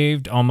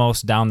shaved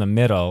almost down the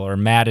middle or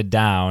matted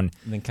down,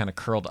 And then kind of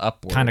curled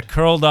upward. kind of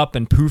curled up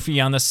and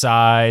poofy on the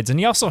sides. And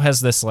he also has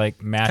this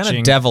like matching kind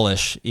of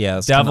devilish. Yeah.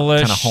 It's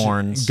devilish kind of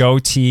horns.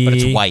 goatea. But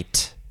it's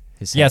white.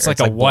 His Yeah, hair. it's like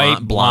a white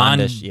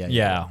blonde, blondish.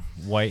 Yeah.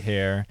 white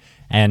hair.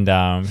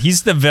 And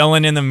he's the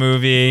villain in the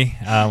movie.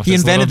 With He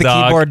his invented the little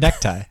dog. keyboard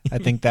necktie. I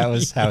think that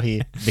was how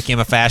he became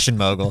a fashion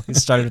mogul. He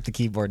started with the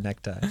keyboard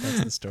necktie.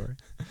 That's the story.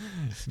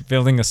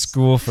 Building a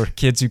school for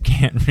kids who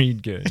can't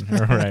read good.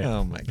 All right.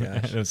 Oh my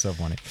gosh. It was so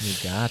funny. You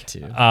got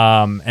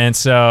to. And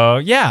so,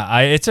 yeah,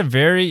 it's a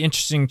very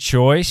interesting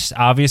choice.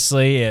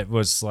 Obviously, it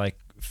was like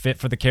fit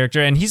for the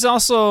character. And he's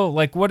also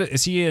like, what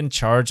is he in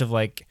charge of?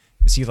 Like,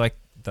 is he like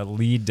the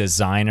lead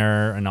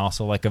designer and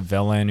also like a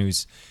villain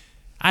who's,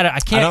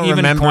 I can't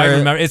even quite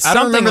remember. It's I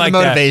don't something remember like the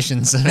that.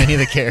 motivations of any of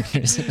the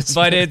characters.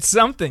 But it's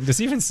something. Does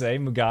he even say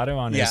Mugatu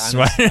on his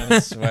on sweater?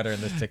 his sweater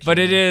in this picture. But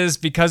it is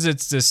because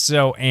it's just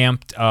so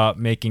amped up,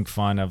 making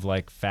fun of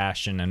like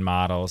fashion and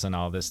models and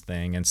all this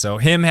thing. And so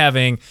him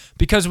having,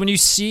 because when you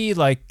see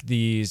like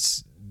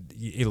these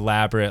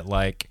elaborate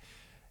like,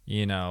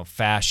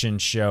 fashion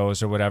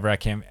shows or whatever, I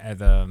can't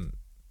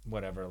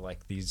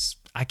like these,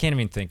 I can't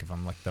even think of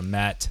them, like the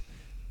Met,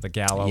 the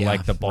gala, Yeah,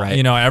 like the ball.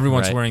 right,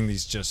 Everyone's right. wearing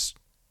these just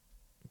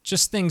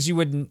things you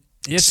wouldn't.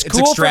 It's It's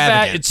cool for that.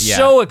 extravagant, It's yeah.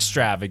 so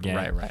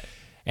extravagant. Right.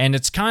 And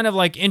it's kind of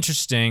like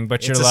interesting,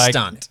 but you're It's a like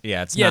stunt.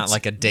 Yeah, it's not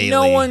like a daily.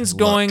 No one's look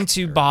going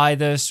to or- buy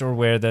this or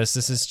wear this.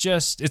 This is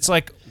just, it's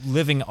like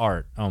living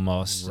art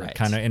almost, Right.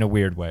 kind of in a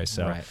weird way.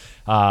 So, Right.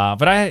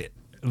 But I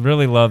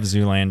really love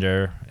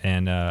Zoolander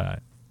and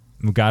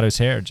Mugatu's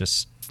hair.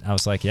 I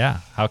was like, yeah,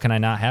 how can I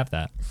not have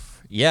that?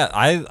 Yeah,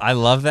 I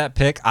love that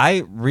pick.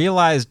 I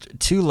realized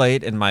too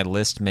late in my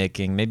list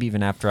making, maybe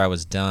even after I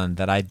was done,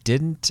 that I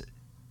didn't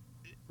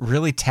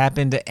really tap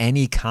into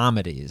any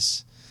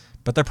comedies.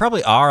 But there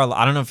probably are.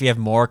 I don't know if you have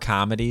more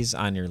comedies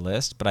on your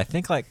list, but I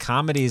think like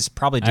comedies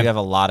probably do have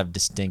a lot of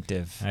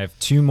distinctive. I have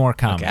 2 more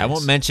comedies. Okay, I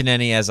won't mention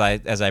any as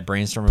I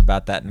brainstorm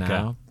about that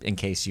now, in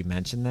case you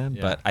mention them.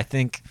 Yeah. But I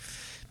think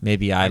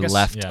maybe I guess,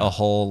 left yeah. a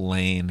whole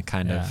lane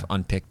kind Yeah. of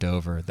unpicked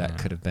over that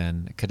could have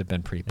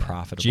been pretty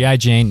profitable. G.I.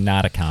 Jane,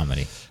 not a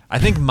comedy. I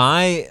think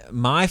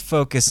my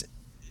focus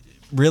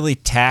really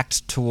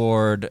tacked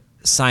toward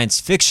science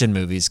fiction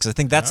movies because I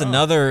think that's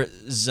another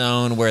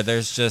zone where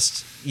there's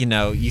just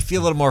you feel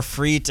a little more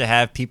free to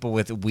have people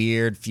with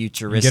weird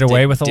futuristic Get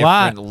away with a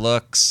lot. different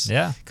looks,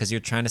 Yeah. because you're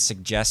trying to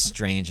suggest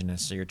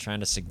strangeness, or you're trying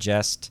to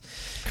suggest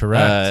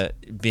Correct.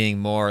 being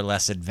more or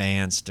less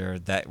advanced, or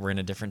that we're in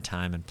a different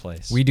time and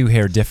place. We do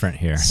hair different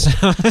here.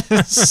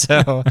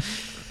 so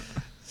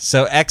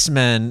So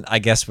X-Men, I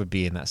guess, would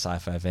be in that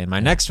sci-fi vein.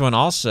 My next one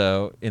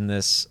also in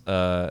this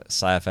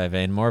sci-fi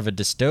vein, more of a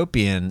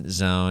dystopian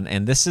zone,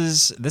 and this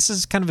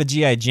is kind of a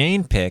G.I.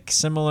 Jane pick, a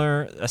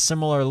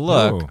similar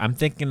look. Ooh. I'm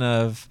thinking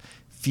of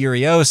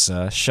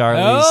Furiosa,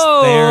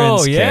 Charlize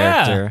Theron's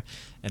character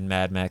in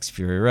Mad Max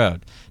Fury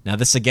Road. Now,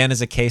 this again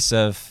is a case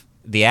of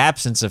the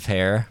absence of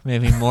hair,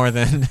 maybe more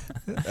than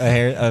a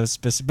hair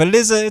specific, but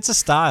it's a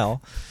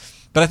style.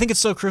 But I think it's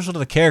so crucial to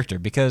the character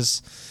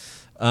because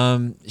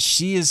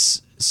she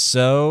is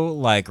so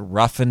like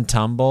rough and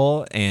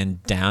tumble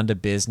and down to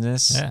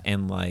business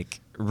and like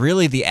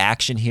really the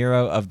action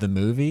hero of the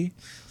movie,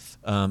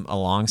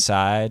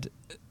 alongside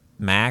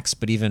Max,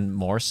 but even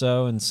more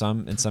so in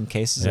some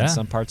cases in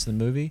some parts of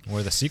the movie.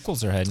 Where the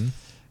sequels are heading.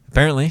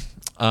 Apparently.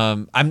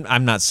 I'm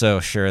not so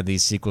sure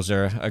these sequels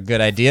are a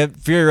good idea.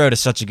 Fury Road is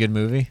such a good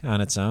movie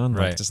on its own.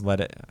 Like, just let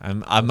it.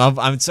 I'm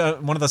so,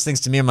 one of those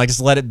things to me. I'm like,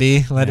 just let it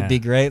be. Let it be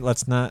great.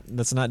 Let's not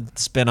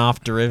spin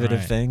off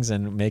derivative things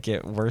and make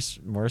it worse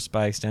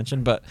by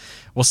extension. But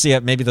we'll see.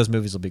 Maybe those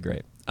movies will be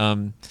great.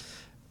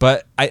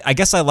 But I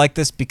guess I like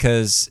this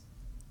because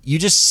you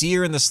just see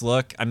her in this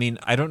look. I mean,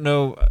 I don't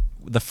know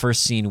the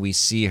first scene we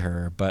see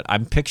her, but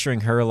I'm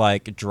picturing her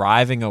like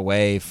driving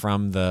away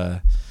from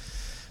the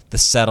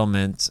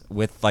settlement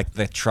with like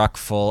the truck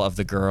full of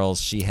the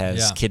girls she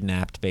has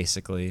kidnapped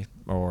basically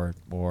or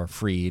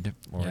freed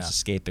or is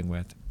escaping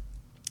with.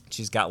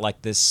 She's got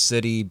like this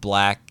sooty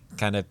black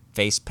kind of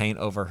face paint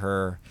over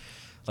her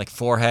like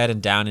forehead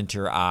and down into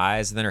her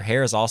eyes, and then her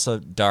hair is also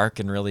dark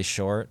and really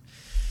short,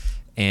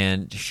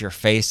 and her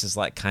face is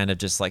like kind of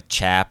just like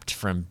chapped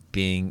from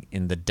being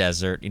in the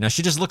desert. You know,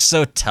 she just looks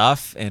so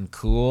tough and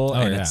cool,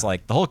 and it's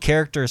like the whole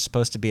character is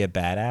supposed to be a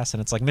badass,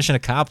 and it's like mission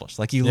accomplished.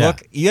 Like you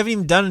haven't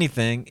even done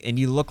anything, and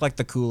you look like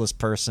the coolest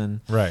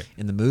person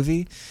in the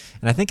movie.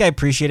 And I think I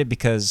appreciate it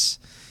because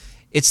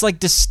it's like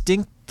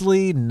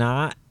distinctly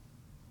not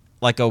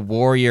like a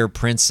warrior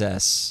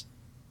princess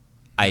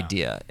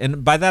idea.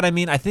 And by that I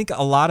mean I think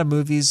a lot of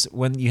movies,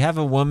 when you have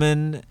a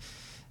woman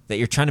that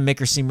you're trying to make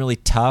her seem really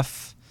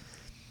tough,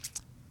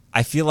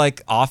 I feel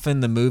like often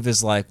the move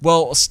is like,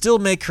 well, still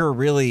make her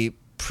really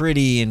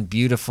pretty and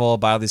beautiful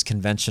by all these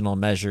conventional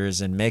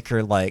measures and make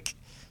her like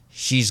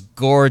she's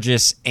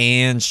gorgeous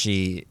and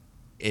she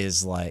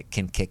is like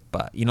can kick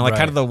butt. You know, like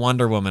kind of the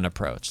Wonder Woman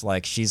approach.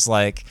 Like she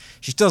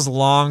still has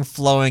long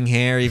flowing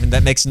hair, even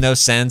that makes no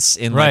sense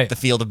in like the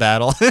field of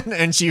battle.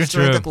 And she was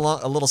wearing like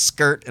a little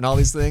skirt and all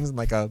these things and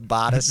like a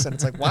bodice, and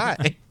it's like,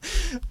 why?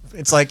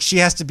 It's like she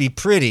has to be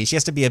pretty. She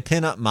has to be a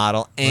pinup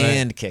model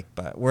and kick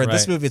butt. Where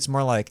this movie, it's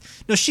more like,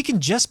 no, she can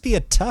just be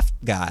a tough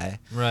guy.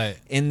 Right.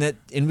 And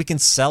we can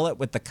sell it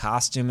with the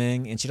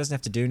costuming, and she doesn't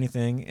have to do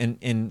anything.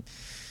 And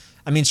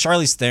I mean,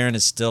 Charlize Theron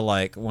is still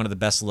like one of the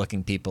best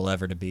looking people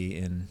ever to be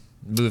in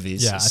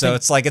movies. Yeah, so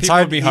it's like it's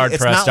hard to be hard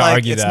pressed to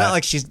argue that. It's not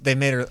like they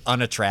made her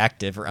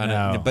unattractive or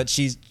but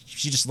she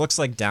just looks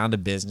like down to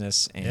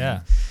business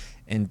and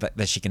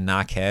that she can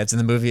knock heads. And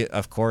the movie,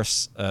 of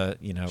course,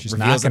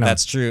 reveals that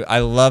that's true.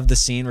 I love the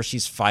scene where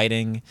she's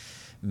fighting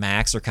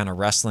Max or kind of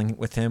wrestling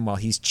with him while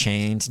he's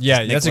chained.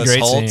 Yeah, that's a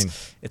great scene.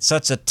 It's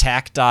such a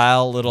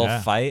tactile little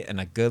fight and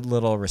a good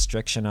little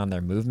restriction on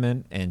their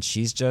movement. And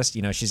she's just,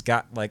 she's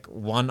got like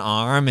one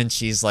arm and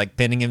she's like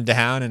pinning him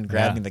down and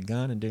grabbing the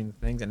gun and doing the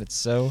things. And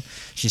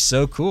she's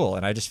so cool.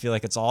 And I just feel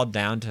like it's all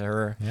down to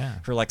her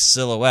like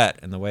silhouette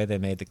and the way they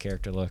made the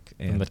character look.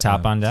 And, from the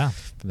top on down.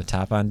 From the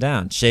top on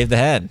down. Shave the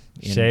head.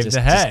 Shave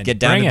the head. Just get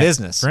down to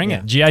business. Bring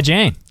it. G.I.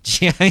 Jane.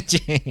 G.I.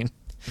 Jane.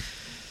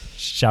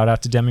 Shout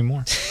out to Demi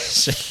Moore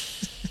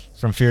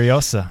from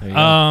Furiosa.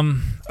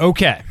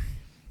 Okay.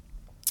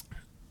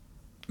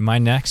 My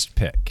next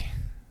pick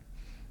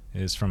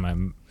is from a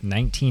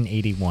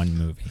 1981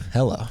 movie.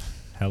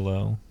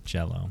 Hello,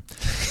 Jello.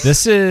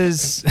 This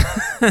is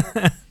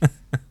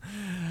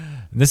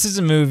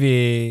a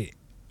movie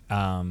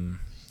I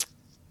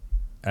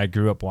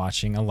grew up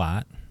watching a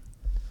lot.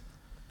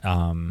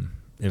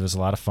 It was a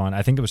lot of fun.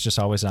 I think it was just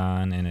always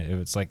on, and it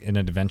was like an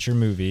adventure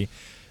movie.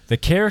 The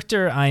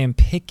character I am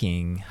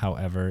picking,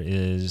 however,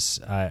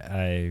 is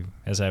I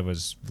as I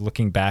was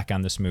looking back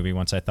on this movie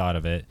once I thought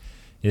of it,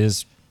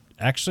 is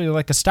actually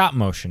like a stop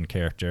motion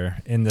character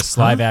in this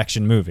live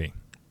action movie.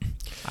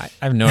 I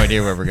have no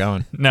idea where we're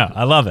going. No,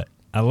 I love it.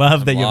 I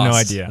love that you have no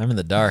idea. I'm in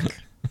the dark.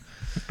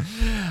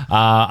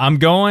 I'm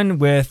going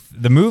with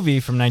the movie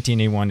from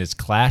 1981 is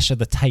Clash of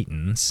the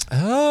Titans.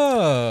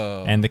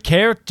 Oh. And the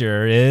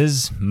character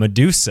is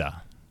Medusa.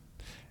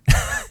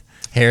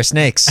 Hair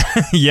snakes.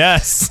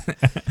 Yes.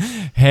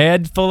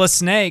 Head full of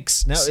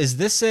snakes. Now, is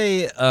this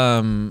a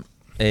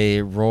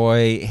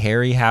Roy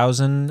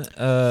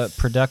Harryhausen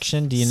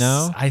production? Do you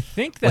know? I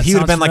think that he would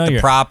have been familiar. like the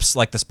props,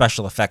 like the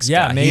special effects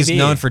guy. Maybe. He's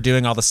known for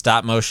doing all the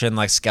stop motion,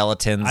 like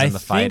skeletons and the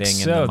fighting. I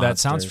think so. And the that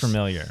sounds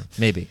familiar.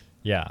 Maybe.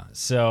 Yeah.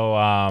 So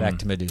back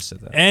to Medusa,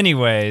 though.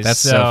 Anyways,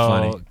 that's so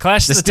funny.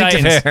 Clash of the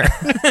Titans.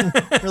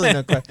 Hair. Really,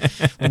 no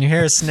question. When your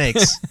hair is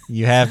snakes,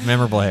 you have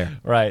memorable hair.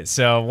 Right.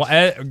 So,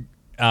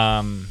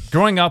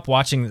 growing up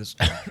watching this,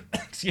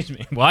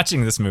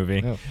 watching this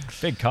movie,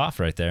 big cough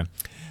right there.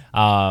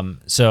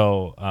 This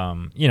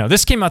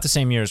came out the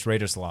same year as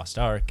Raiders of the Lost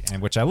Ark,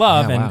 and which I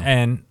love, Yeah,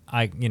 and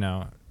I,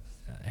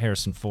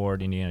 Harrison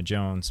Ford, Indiana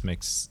Jones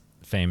makes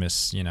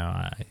famous.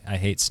 I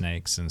hate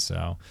snakes, and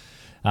so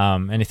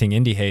anything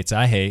Indy hates,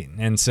 I hate.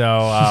 And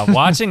so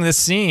watching this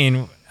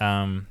scene,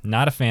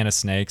 not a fan of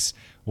snakes,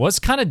 was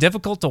kind of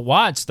difficult to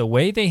watch. The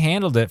way they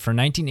handled it for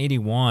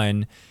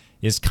 1981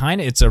 is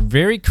it's a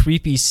very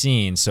creepy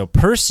scene. So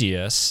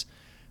Perseus,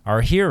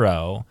 our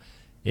hero,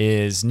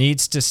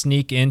 needs to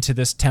sneak into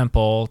this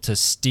temple to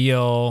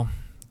steal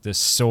this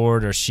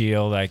sword or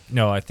shield. I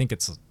think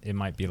it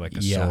might be like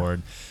a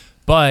sword.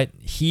 But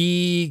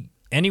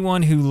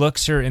anyone who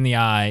looks her in the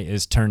eye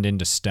is turned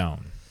into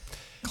stone.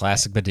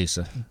 Classic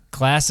Medusa.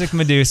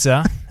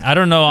 I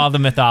don't know all the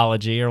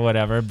mythology or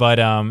whatever, but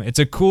it's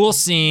a cool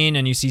scene,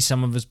 and you see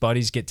some of his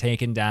buddies get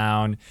taken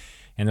down.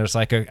 And there's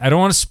I don't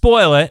want to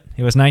spoil it.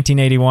 It was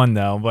 1981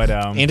 though, but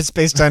and it's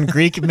based on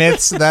Greek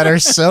myths that are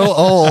so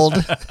old.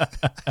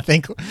 I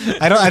think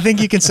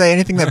you can say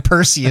anything that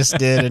Perseus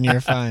did, and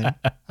you're fine.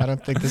 I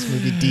don't think this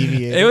movie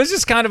deviated. It was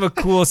just kind of a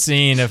cool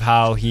scene of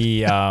how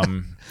he,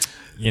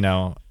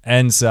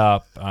 ends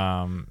up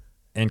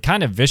and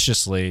kind of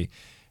viciously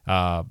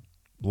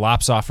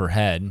lops off her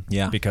head.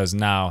 Yeah. Because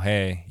now,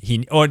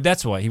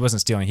 that's what he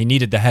wasn't stealing. He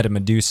needed the head of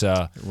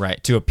Medusa,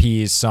 right, to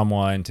appease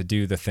someone to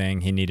do the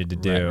thing he needed to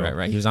do.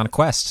 Right. He was on a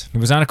quest.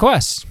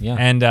 Yeah.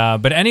 And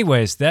but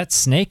anyways, that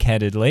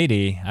snake-headed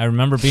lady, I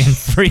remember being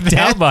freaked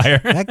out by her.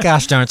 That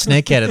gosh darn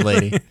snake-headed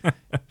lady.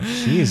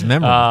 She is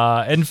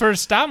memorable. And for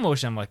stop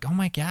motion, I'm like, oh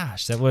my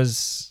gosh, that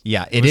was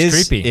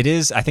creepy. It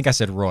is. I think I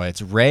said Roy.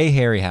 It's Ray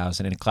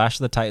Harryhausen, and Clash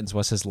of the Titans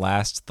was the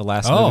last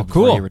movie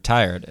before he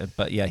retired.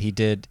 But yeah, he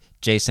did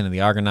Jason and the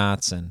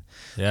Argonauts and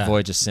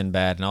Voyage of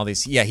Sinbad and all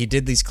these. Yeah, he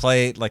did these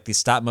these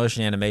stop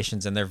motion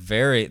animations, and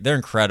they're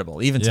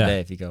incredible. Even today,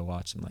 if you go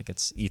watch them,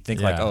 you think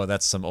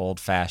that's some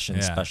old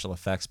fashioned special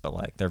effects,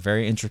 but they're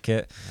very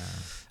intricate. Yeah.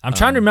 I'm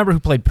trying to remember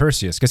who played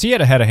Perseus, because he had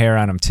a head of hair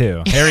on him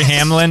too. Harry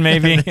Hamlin,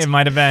 maybe it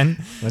might have been.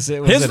 His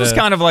was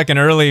kind of like an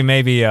early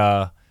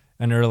Martin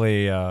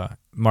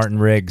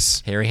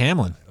Riggs. Harry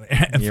Hamlin.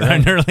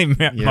 An early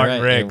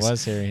Martin Riggs. It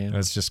was Harry Hamlin. It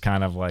was just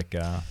kind of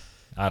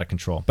out of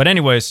control. But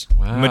anyways,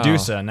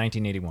 Medusa,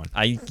 1981.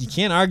 You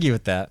can't argue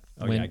with that.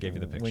 I gave you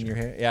the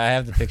picture. I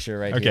have the picture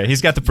right here. Okay,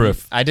 he's got the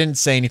proof. I didn't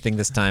say anything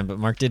this time, but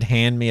Mark did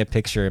hand me a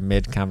picture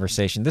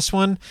mid-conversation. This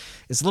one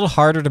is a little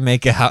harder to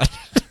make out.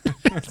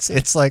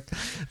 It's a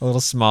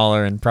little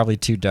smaller and probably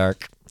too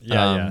dark.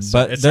 So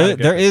but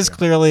there is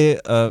clearly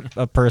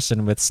a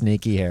person with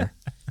sneaky hair.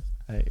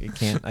 I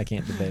can't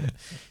debate it.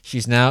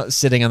 She's now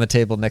sitting on the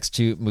table next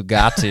to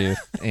Mugatu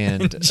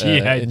and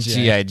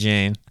G.I.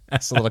 Jane.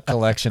 It's a little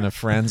collection of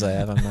friends I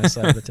have on my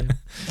side of the table.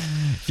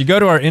 If you go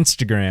to our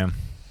Instagram,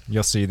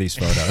 you'll see these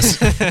photos.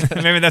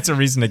 Maybe that's a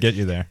reason to get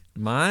you there.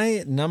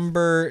 My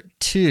number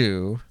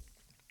 2,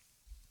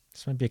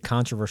 this might be a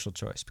controversial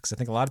choice, because I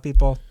think a lot of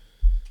people,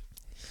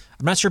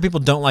 I'm not sure people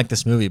don't like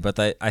this movie, but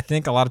I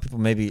think a lot of people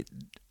maybe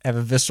have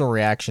a visceral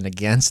reaction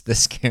against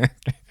this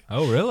character.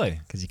 Oh, really?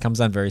 Because he comes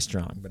on very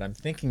strong. But I'm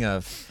thinking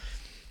of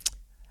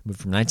a movie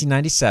from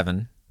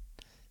 1997.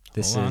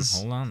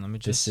 Hold on. Let me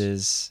just. This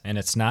is. And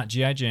it's not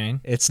G.I.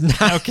 Jane. It's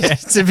not. Okay.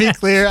 To be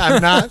clear,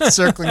 I'm not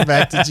circling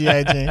back to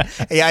G.I. Jane.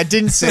 Hey, I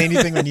didn't say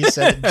anything when you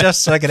said it,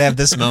 just so I could have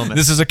this moment.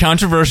 This is a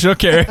controversial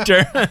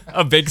character.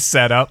 A big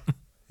setup.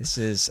 This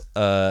is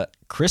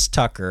Chris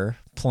Tucker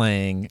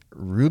playing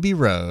Ruby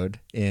Road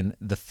in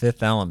The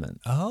Fifth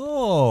Element.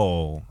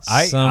 Oh.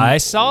 I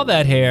saw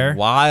that hair.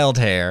 Wild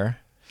hair.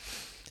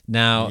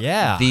 Now,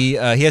 he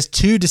has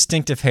 2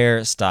 distinctive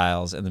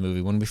hairstyles in the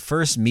movie. When we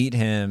first meet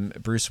him,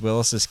 Bruce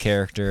Willis's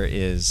character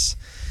is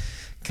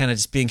kind of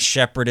just being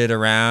shepherded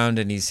around,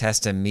 and he has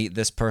to meet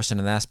this person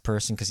and that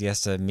person because he has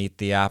to meet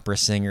the opera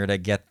singer to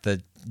get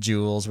the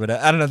jewels.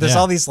 Whatever. I don't know. There's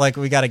all these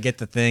we got to get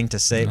the thing to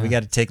say. We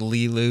got to take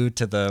Lilu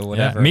to the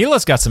whatever. Yeah.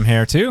 Mila's got some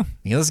hair too.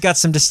 Mila's got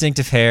some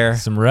distinctive hair,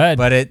 some red,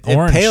 but it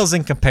pales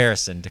in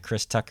comparison to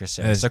Chris Tucker's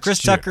hair. So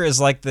Chris Tucker is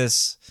like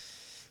this.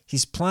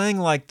 He's playing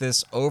like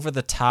this over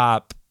the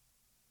top.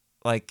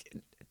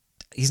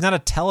 He's not a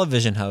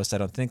television host, I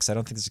don't think so. I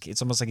don't think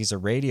it's almost like he's a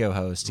radio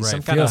host. He's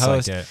some kind of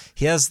host.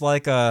 He has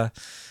like a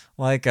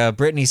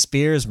Britney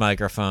Spears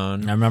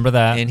microphone. I remember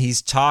that. And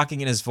he's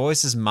talking, and his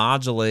voice is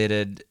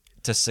modulated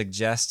to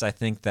suggest, I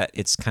think, that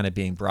it's kind of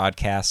being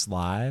broadcast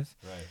live.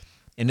 Right.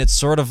 And it's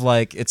sort of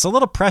it's a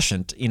little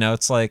prescient.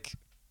 It's like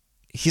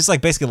he's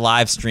basically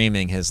live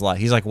streaming his life.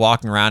 He's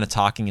walking around and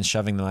talking and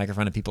shoving the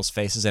microphone in people's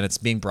faces, and it's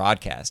being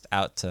broadcast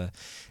out to.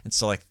 And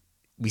so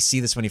we see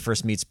this when he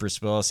first meets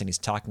Bruce Willis, and he's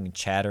talking and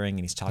chattering, and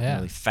he's talking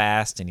really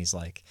fast, and he's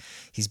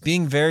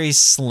being very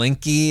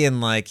slinky,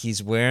 and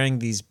he's wearing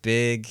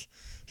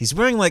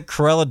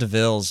Cruella de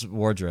Vil's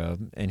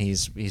wardrobe, and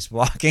he's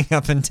walking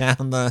up and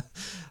down the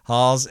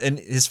halls. And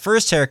his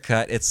first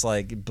haircut, it's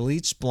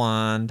bleached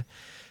blonde,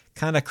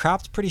 kind of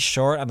cropped pretty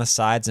short on the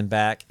sides and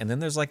back, and then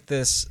there's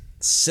this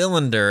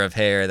cylinder of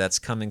hair that's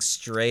coming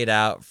straight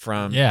out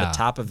from the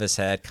top of his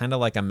head, kind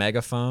of like a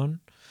megaphone.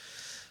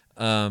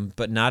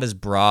 but not as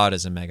broad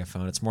as a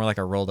megaphone. It's more like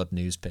a rolled up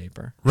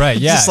newspaper. Right,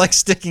 yeah. Just like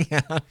sticking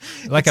out.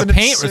 Like a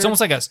paint, it's almost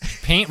like a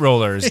paint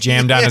roller is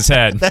jammed on his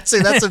head. That's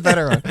a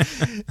better one.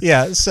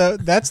 Yeah, so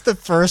that's the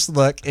first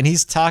look, and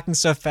he's talking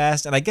so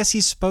fast, and I guess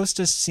he's supposed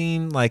to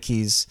seem like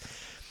he's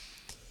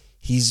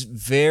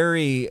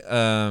very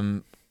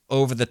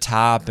over the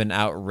top and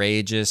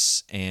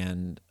outrageous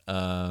and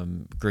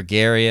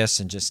gregarious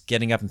and just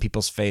getting up in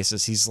people's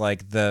faces. He's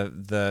like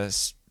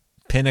the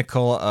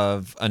pinnacle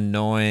of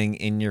annoying,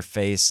 in your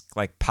face,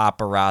 like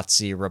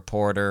paparazzi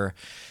reporter,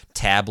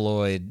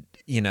 tabloid.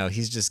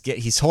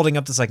 He's holding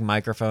up this like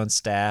microphone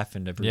staff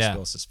into Bruce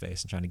Willis's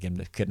face and trying to get him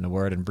to get in a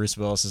word. And Bruce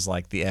Willis is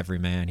like the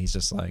everyman. He's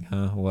just like,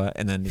 huh, what?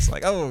 And then he's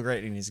like, oh,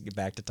 great. And he needs to get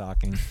back to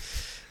talking.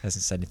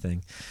 Hasn't said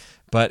anything.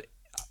 But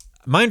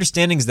my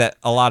understanding is that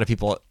a lot of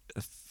people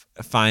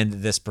find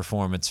this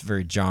performance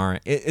very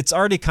jarring. It's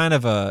already kind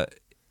of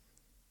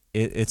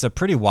it's a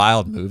pretty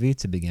wild movie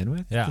to begin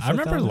with. Yeah, I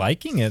remember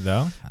liking it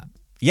though.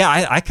 Yeah,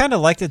 I kind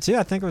of liked it too.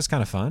 I think it was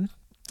kind of fun,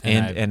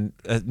 and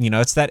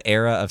it's that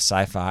era of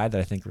sci-fi that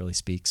I think really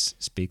speaks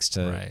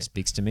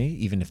to me,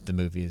 even if the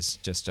movie is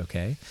just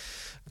okay.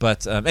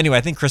 But anyway,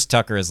 I think Chris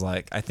Tucker is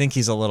I think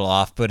he's a little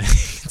off-putting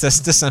to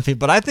some people,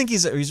 but I think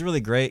he's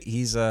really great.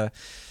 He's so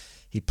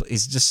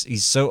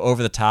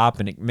over the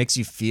top, and it makes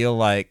you feel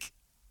like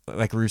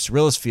Bruce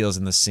Willis feels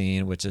in the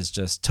scene, which is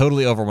just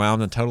totally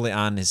overwhelmed and totally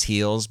on his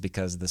heels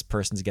because this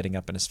person's getting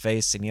up in his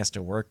face and he has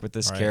to work with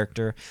this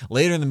character.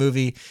 Later in the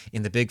movie,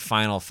 in the big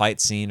final fight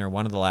scene, or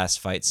one of the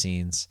last fight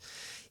scenes,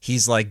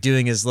 he's like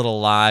doing his little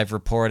live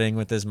reporting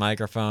with his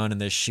microphone,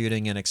 and there's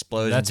shooting and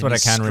explosions. That's what I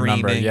kind of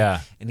remember. Yeah,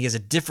 and he has a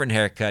different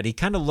haircut. He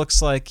kind of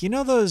looks like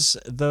those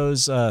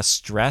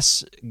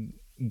stress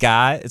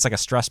guy. It's like a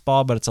stress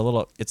ball, but it's a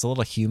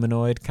little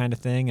humanoid kind of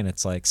thing, and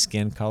it's like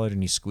skin colored,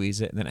 and you squeeze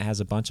it, and then it has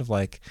a bunch of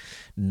like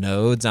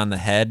nodes on the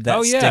head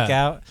that stick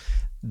out.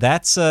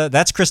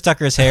 That's Chris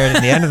Tucker's hair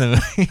at the end of the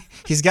movie.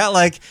 He's got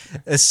like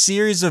a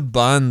series of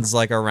buns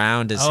like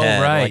around his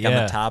head, on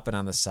the top and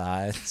on the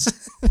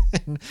sides.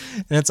 And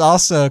it's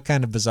also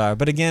kind of bizarre.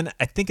 But again,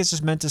 I think it's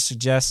just meant to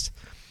suggest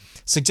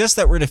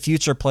that we're in a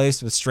future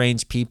place with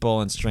strange people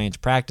and strange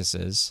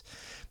practices.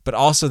 But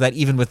also that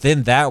even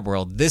within that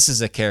world, this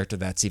is a character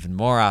that's even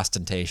more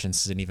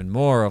ostentatious and even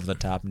more over the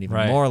top and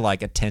even more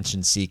like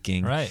attention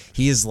seeking. Right.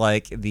 He is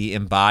like the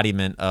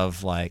embodiment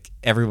of like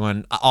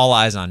everyone, all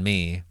eyes on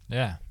me.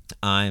 Yeah.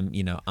 I'm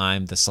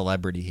the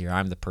celebrity here.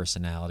 I'm the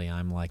personality.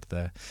 I'm like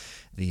the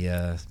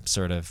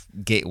sort of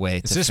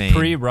gateway to fame. Is this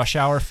pre-Rush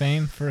Hour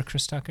fame for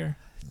Chris Tucker?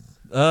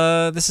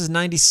 This is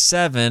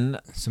 97.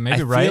 So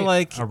maybe I feel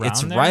like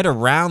it's there? Right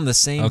around the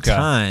same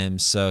time.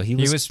 So he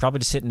was probably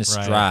just hitting his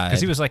stride.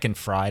 Because he was like in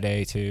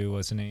Friday too,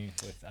 wasn't he?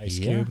 With Ice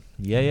Cube.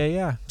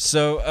 Yeah.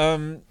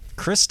 So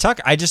Chris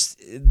Tucker,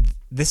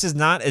 this is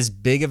not as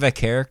big of a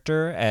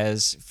character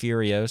as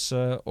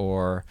Furiosa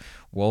or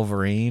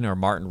Wolverine or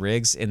Martin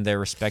Riggs in their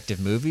respective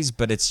movies,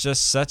 but it's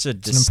just such a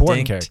distinct, an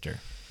important character.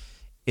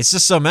 It's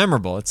just so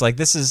memorable. It's like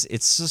it's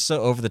just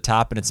so over the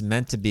top, and it's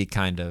meant to be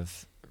kind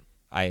of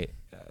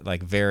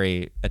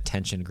very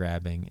attention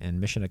grabbing and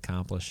mission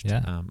accomplished.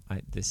 Yeah.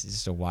 This is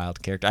just a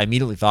wild character. I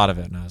immediately thought of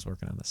it when I was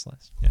working on this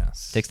list.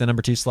 Yes. Takes the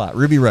number 2 slot.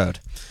 Ruby Road.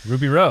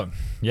 Ruby Road.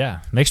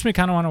 Yeah. Makes me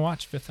kind of want to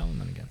watch Fifth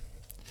Element again.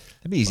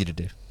 That'd be easy to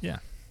do. Yeah.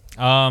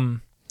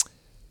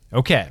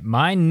 Okay.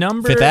 My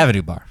number. Fifth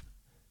Avenue Bar.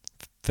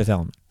 Fifth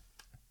Element.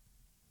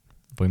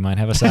 We might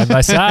have a side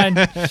by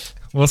side.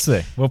 We'll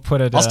see. We'll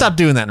put it. I'll stop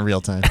doing that in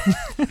real time.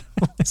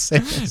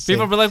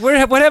 People were like,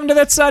 "What happened to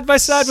that side by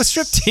side with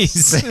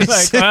striptease?"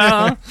 Like,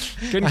 well,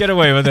 couldn't get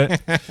away with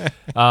it.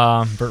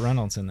 Burt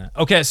Reynolds in that.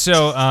 Okay,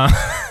 so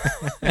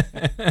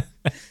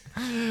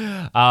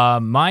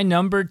my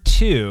number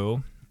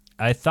 2.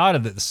 I thought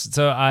of this.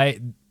 So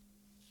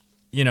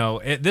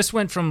this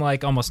went from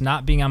like almost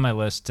not being on my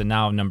list to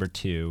now number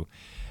 2,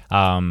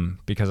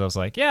 because I was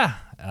like,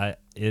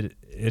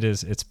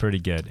 it's pretty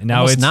good. And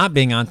now it's not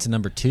being on to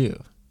number 2.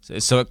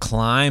 So it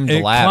climbed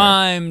the ladder. It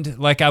climbed,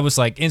 like I was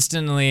like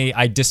instantly,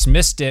 I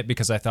dismissed it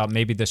because I thought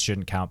maybe this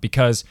shouldn't count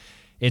because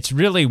it's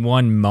really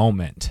one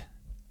moment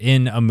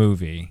in a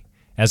movie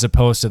as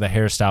opposed to the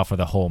hairstyle for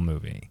the whole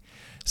movie.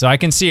 So I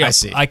can see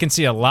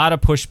a lot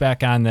of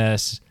pushback on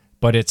this,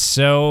 but it's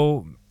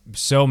so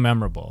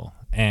memorable.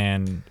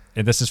 And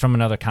this is from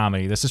another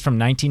comedy. This is from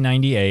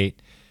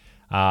 1998.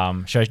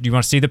 Do you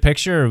want to see the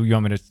picture, or you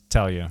want me to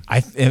tell you?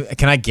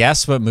 Can I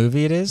guess what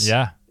movie it is?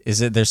 Yeah. Is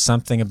it There's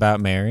Something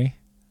About Mary?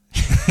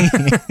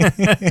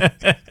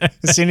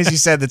 As soon as you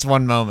said that's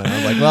one moment, I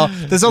was like, well,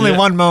 there's only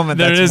one moment.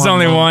 There is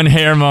only one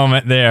hair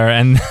moment there.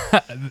 And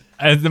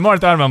the more I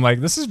thought about it, I'm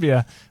like, this would be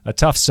a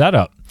tough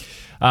setup.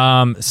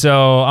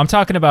 So I'm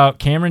talking about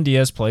Cameron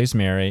Diaz plays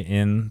Mary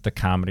in the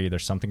comedy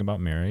There's Something About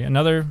Mary.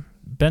 Another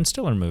Ben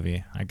Stiller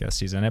movie, I guess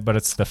he's in it. But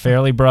it's the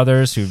Farrelly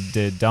brothers who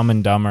did Dumb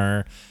and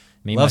Dumber.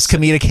 Loves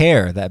comedic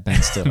hair, that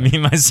Ben Stiller. Me,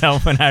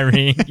 Myself, and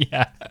Irene.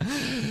 Yeah.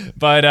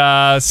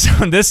 But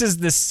so this is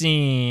the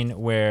scene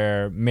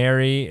where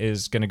Mary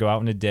is going to go out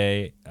on a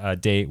date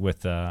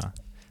with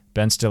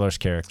Ben Stiller's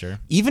character.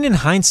 Even in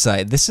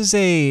hindsight, it's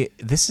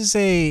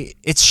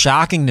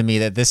shocking to me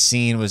that this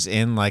scene was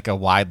in like a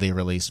widely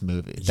released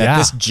movie. That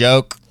this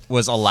joke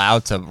was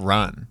allowed to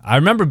run. I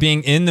remember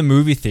being in the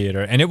movie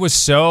theater, and it was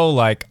so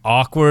like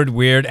awkward,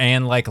 weird,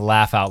 and like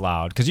laugh out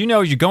loud. Because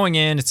you're going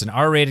in, it's an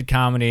R-rated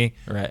comedy.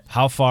 Right.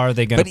 How far are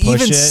they going to push it?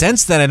 But even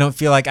since then, I don't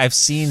feel like I've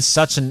seen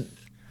such an...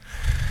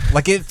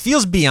 Like, it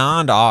feels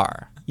beyond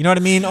R. You know what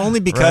I mean? Only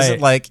because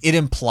it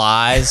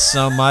implies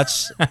so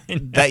much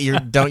that you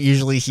don't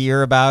usually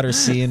hear about or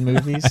see in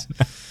movies.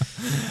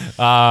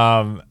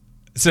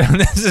 So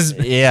this is...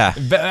 Yeah.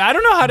 I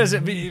don't know how does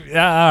it be... all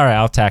right,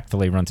 I'll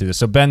tactfully run through this.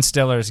 So Ben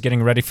Stiller is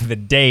getting ready for the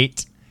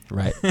date.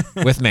 Right.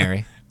 With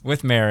Mary.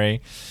 With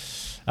Mary.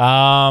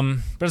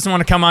 But doesn't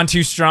want to come on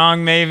too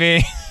strong,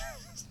 maybe.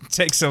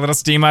 Takes a little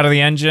steam out of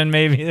the engine,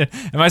 maybe.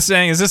 Am I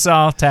saying, is this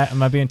all...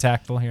 am I being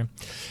tactful here?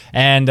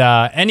 And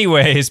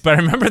anyways, but I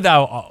remember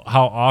how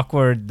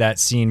awkward that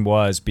scene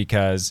was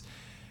because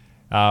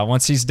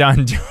once he's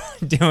done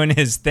doing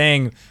his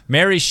thing,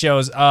 Mary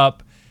shows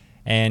up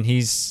and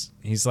he's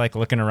like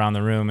looking around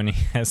the room and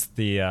he has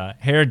the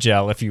hair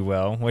gel, if you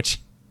will, which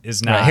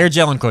is not... Right, hair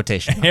gel in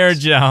quotation marks. Hair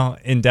gel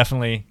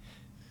indefinitely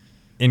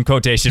in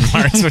quotation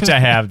marks, which I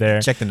have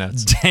there. Check the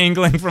notes.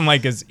 Dangling from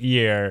like his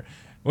ear.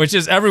 Which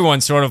is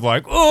everyone's sort of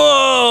like,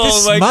 oh,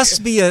 this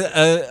must be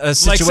a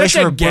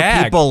situation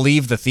where people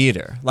leave the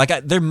theater.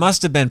 Like there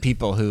must have been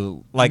people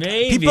who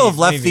people have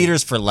left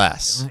theaters for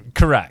less.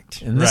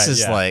 Correct. And this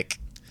is like,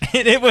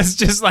 and it was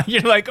just like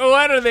you're like, oh,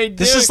 what are they doing?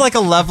 This is like a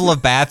level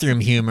of bathroom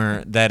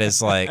humor that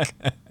is like,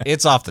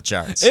 it's off the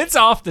charts. It's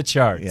off the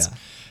charts. Yeah.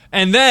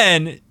 And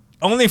then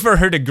only for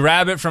her to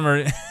grab it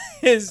from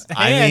his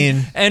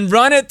hand and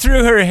run it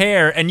through her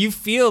hair, and you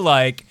feel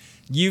like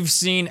you've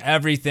seen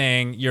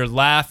everything, you're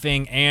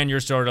laughing, and you're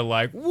sort of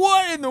like,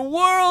 what in the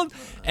world?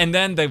 And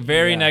then the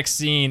very next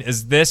scene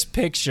is this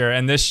picture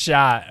and this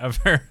shot of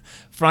her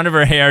front of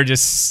her hair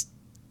just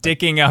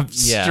sticking up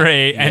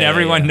straight, and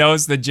everyone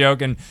knows the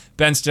joke, and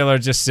Ben Stiller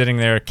just sitting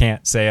there,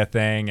 can't say a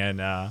thing, and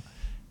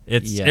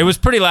it was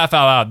pretty laugh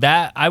out loud.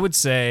 That, I would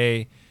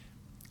say...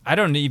 I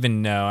don't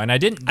even know, and I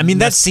didn't... I mean,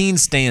 that scene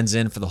stands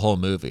in for the whole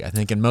movie, I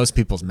think, in most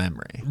people's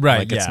memory. Right,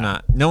 like, it's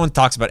not... No one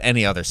talks about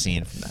any other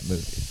scene from that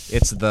movie.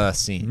 It's the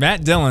scene.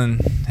 Matt Dillon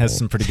has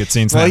some pretty good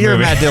scenes in that movie. Well,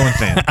 you're a Matt Dillon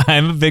fan.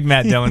 I'm a big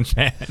Matt Dillon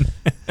fan.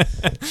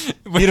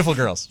 Beautiful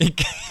girls.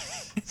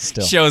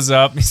 Still. Shows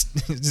up,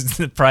 he's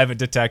the private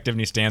detective,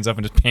 and he stands up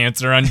and his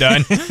pants are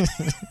undone.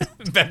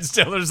 Ben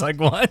Stiller's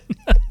like, what?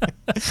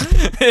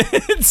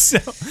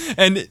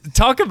 And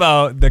talk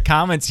about the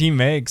comments he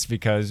makes,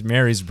 because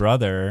Mary's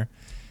brother...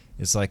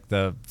 It's like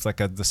the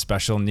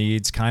special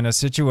needs kind of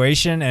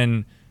situation,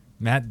 and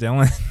Matt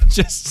Dillon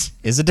just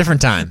is a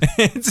different time.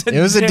 It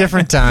was a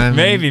different time.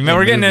 Maybe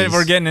we're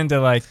getting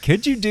into like,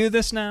 could you do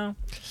this now?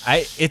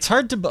 It's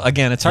hard to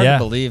to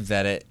believe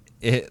that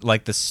it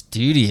like the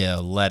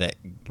studio let it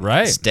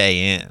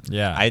stay in.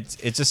 Yeah, it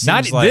just seems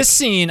not like this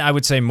scene. I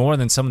would say more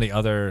than some of the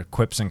other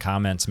quips and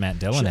comments Matt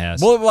Dillon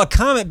has. Well, a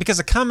comment, because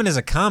a comment is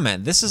a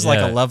comment. This is like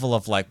a level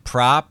of like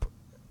prop.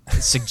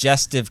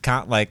 Suggestive,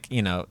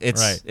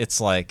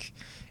 it's like,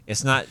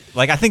 it's not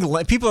like, I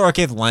think people are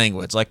okay with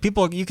language. Like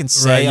people, you can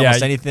say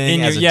almost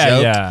anything as a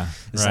joke,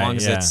 as long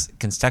as it's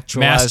contextualized.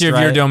 Master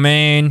of your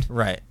domain,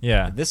 right?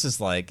 Yeah. This is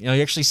like, you're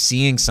actually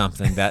seeing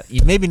something that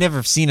you maybe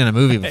never seen in a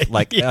movie,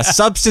 like a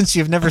substance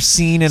you've never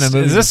seen in a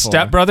movie. Is this before.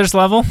 Step Brothers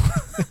level?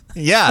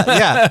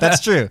 yeah,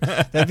 that's true.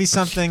 That'd be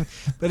something,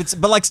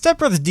 but like Step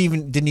Brothers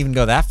didn't even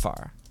go that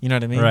far. You know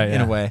what I mean? Right. In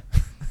a way.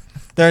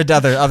 There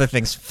are other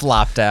things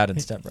flopped out in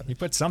Step Brothers. He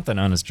put something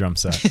on his drum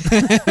set.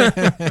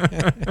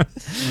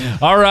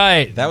 All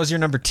right. That was your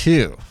number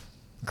 2,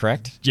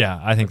 correct? Yeah,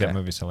 I think that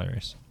movie's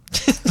hilarious.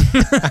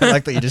 I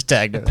like that you just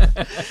tagged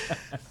it.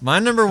 My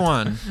number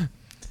 1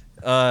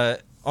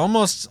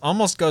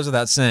 almost goes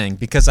without saying,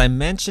 because I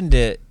mentioned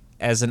it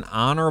as an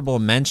honorable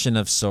mention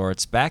of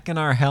sorts back in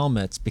our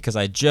helmets, because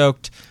I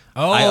joked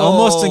I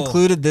almost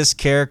included this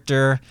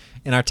character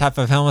in our top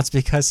 5 helmets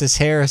because his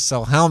hair is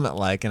so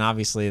helmet-like, and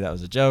obviously that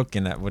was a joke,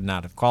 and that would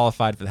not have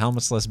qualified for the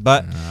helmets list.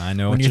 But I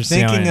know when you're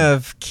thinking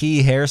of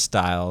key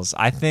hairstyles,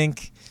 I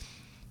think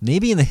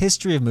maybe in the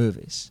history of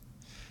movies,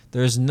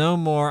 there's no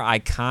more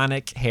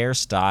iconic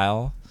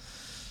hairstyle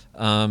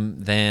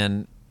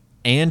than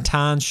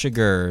Anton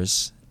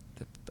Chigurh's,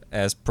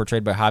 as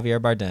portrayed by Javier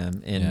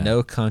Bardem in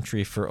No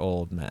Country for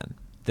Old Men.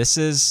 This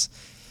is,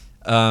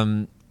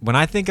 when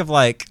I think of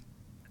like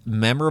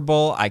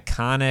memorable,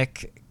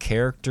 iconic,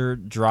 character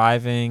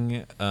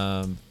driving,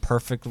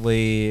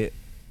 perfectly,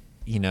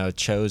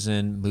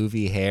 chosen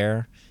movie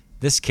hair,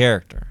 this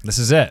character. This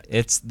is it.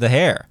 It's the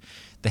hair.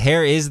 The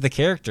hair is the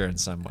character in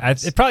some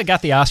ways. It probably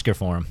got the Oscar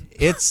for him.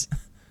 It's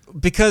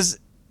because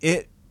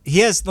he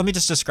has. Let me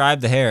just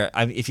describe the hair.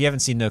 If you haven't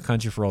seen No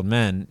Country for Old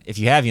Men, if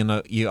you have,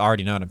 you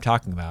already know what I'm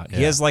talking about. Yeah.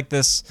 He has like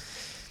this,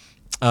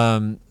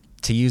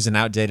 to use an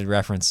outdated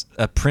reference,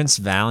 a Prince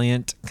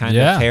Valiant kind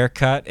of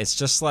haircut. It's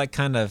just like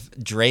kind of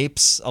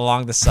drapes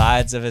along the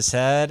sides of his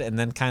head, and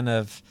then kind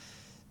of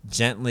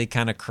gently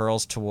kind of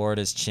curls toward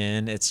his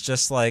chin. It's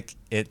just like,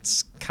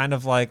 it's kind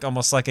of like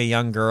almost like a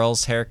young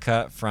girl's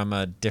haircut from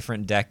a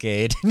different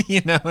decade.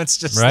 It's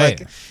just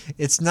like,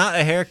 it's not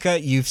a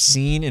haircut you've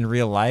seen in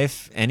real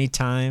life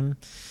anytime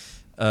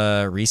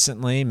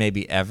recently,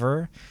 maybe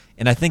ever.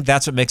 And I think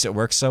that's what makes it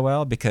work so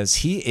well, because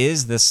he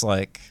is this,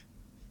 like,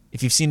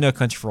 if you've seen No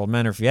Country for Old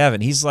Men, or if you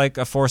haven't, he's like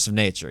a force of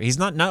nature. He's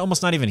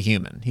almost not even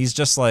human. He's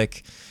just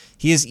like,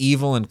 he is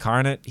evil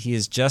incarnate. He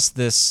is just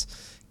this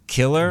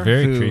killer.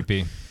 Very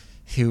creepy.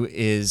 Who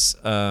is,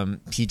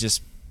 he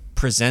just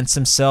presents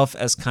himself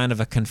as kind of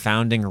a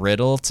confounding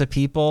riddle to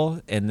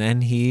people, and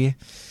then he,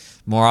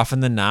 more often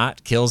than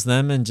not, kills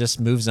them and just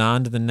moves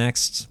on to the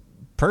next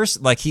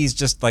person. Like, he's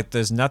just like,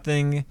 there's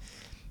nothing,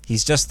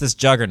 he's just this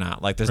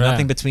juggernaut. Like, there's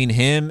nothing between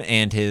him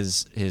and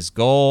his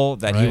goal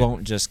that he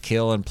won't just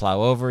kill and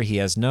plow over. He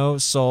has no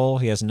soul.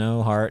 He has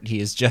no heart.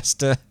 He is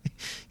just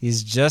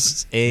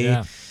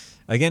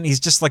again, he's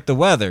just like the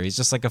weather. He's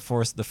just like the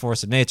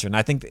force of nature. And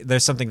I think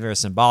there's something very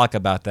symbolic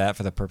about that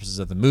for the purposes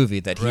of the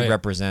movie, that he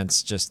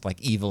represents just like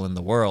evil in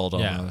the world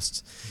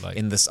almost, like,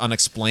 in this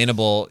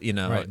unexplainable,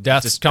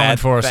 death's coming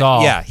for us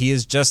all. Yeah, he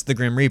is just the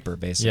Grim Reaper,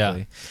 basically.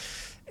 Yeah.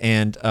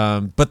 And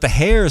but the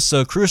hair is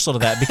so crucial to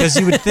that, because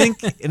you would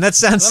think, and that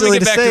sounds silly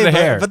to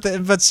say,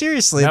 but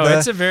seriously,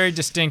 it's a very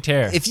distinct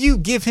hair. If you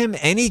give him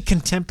any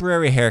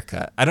contemporary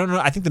haircut, I don't know,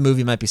 I think the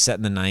movie might be set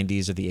in the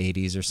 90s or the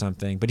 80s or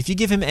something, but if you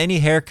give him any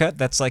haircut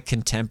that's like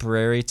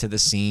contemporary to the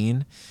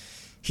scene,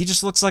 he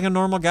just looks like a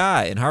normal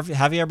guy. And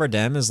Javier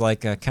Bardem is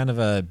like a kind of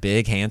a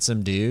big,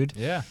 handsome dude.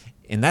 Yeah.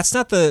 And that's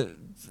not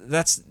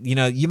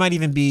you might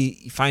even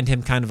find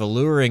him kind of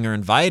alluring or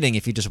inviting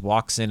if he just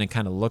walks in and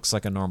kind of looks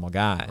like a normal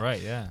guy.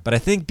 Right, yeah. But I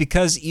think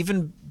because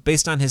even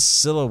based on his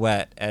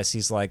silhouette as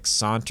he's like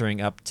sauntering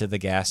up to the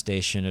gas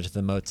station or to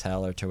the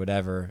motel or to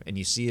whatever, and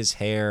you see his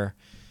hair,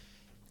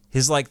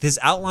 his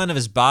outline of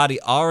his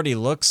body already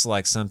looks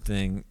like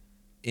something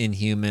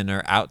inhuman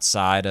or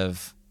outside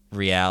of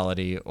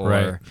reality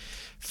or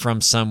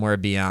from somewhere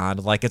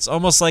beyond. Like, it's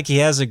almost like he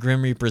has a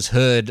Grim Reaper's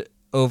hood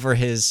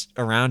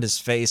around his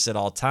face at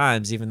all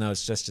times, even though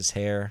it's just his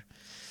hair.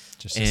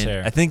 His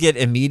hair. I think it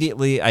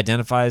immediately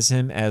identifies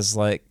him as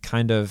like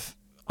kind of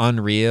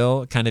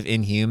unreal, kind of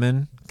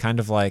inhuman, kind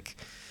of like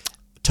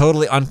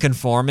totally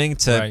unconforming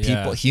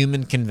to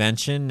human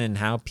convention and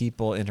how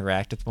people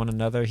interact with one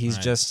another.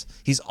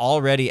 He's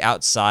already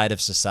outside of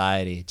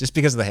society just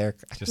because of the hair.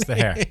 Just the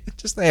hair.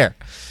 Just the hair.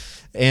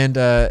 And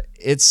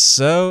it's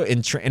so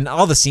and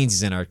all the scenes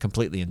he's in are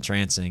completely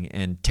entrancing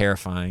and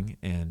terrifying,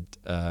 and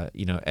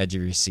edge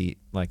of your seat,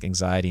 like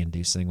anxiety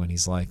inducing, when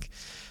he's like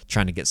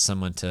trying to get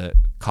someone to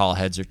call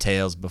heads or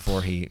tails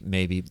before he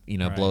maybe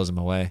blows him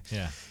away.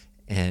 Yeah.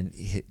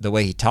 And the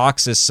way he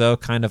talks is so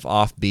kind of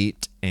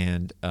offbeat,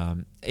 and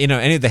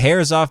any of the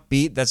hair is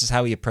offbeat. That's just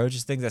how he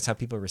approaches things. That's how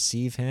people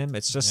receive him.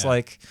 It's just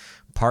like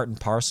part and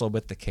parcel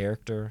with the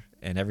character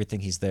and everything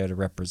he's there to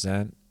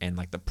represent, and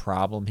like the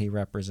problem he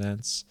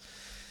represents,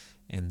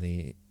 and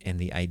the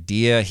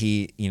idea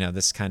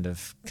this kind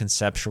of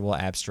conceptual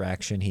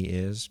abstraction he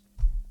is.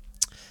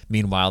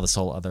 Meanwhile, this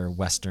whole other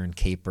Western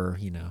caper,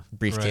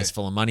 briefcase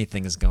full of money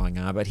thing is going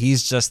on, but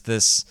he's just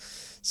this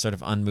sort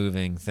of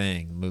unmoving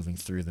thing moving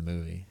through the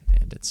movie.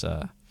 And it's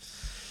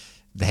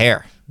the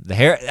hair.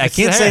 I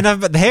can't say enough,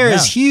 but the hair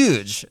is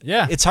huge.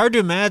 Yeah. It's hard to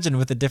imagine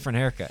with a different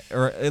haircut,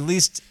 or at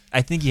least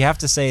I think you have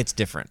to say it's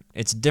different.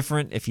 It's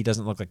different if he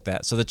doesn't look like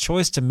that. So the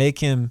choice to make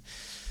him,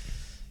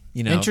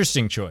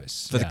 interesting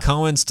choice for the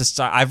Coens to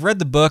start. I've read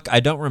the book.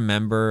 I don't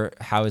remember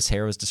how his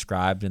hair was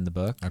described in the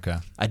book. Okay.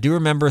 I do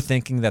remember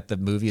thinking that the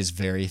movie is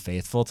very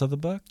faithful to the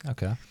book.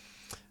 Okay.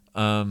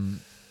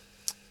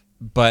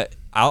 But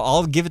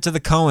I'll give it to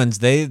the Coens.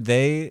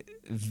 They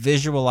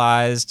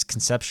visualized,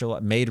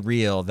 made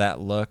real that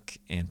look,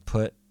 and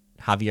put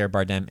Javier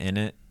Bardem in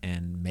it,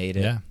 and made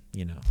it,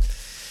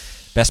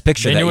 Best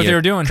Picture. They knew what they were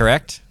doing.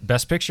 Correct.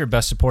 Best Picture,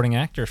 Best Supporting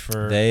Actor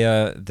for.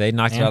 They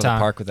knocked it out of the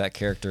park with that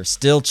character.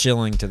 Still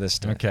chilling to this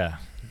day. Okay.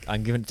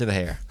 I'm giving it to the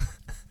hair.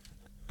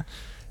 I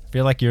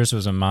feel like yours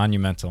was a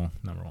monumental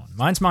number one.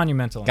 Mine's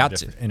monumental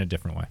in a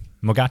different way.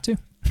 Mogatu?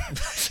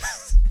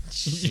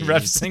 You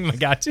referencing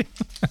Mogatu?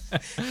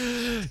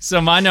 So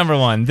my number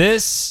one.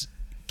 This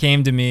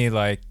came to me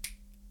like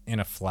in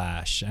a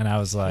flash, and I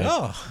was like,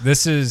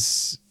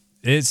 it's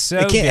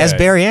so good. As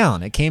Barry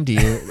Allen, it came to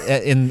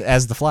you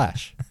as the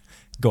Flash.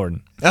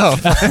 Gordon. Oh.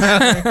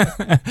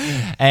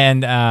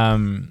 And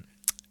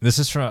this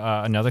is from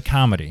another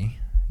comedy,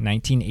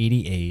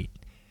 1988.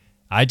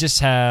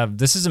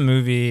 This is a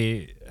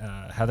movie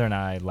Heather and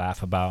I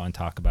laugh about and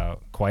talk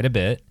about quite a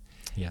bit.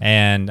 Yeah.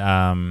 And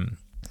I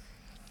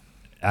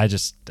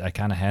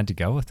kind of had to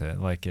go with it.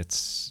 Like,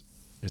 it's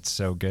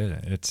so good.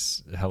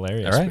 It's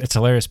hilarious. All right. It's a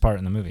hilarious part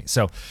in the movie.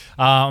 So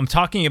I'm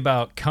talking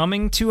about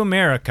Coming to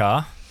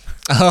America.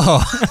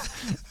 Oh.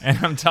 And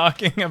I'm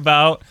talking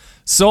about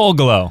Soul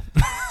Glow.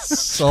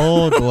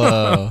 Soul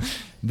Glow.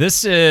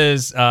 This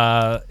is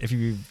if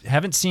you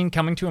haven't seen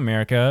Coming to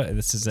America,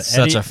 this is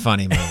such a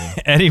funny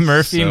movie. Eddie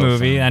Murphy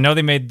movie. Funny. I know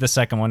they made the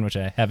second one, which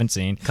I haven't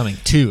seen. Coming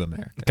to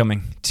America.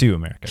 Coming to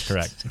America,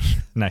 correct.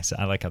 Nice.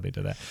 I like how they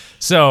did that.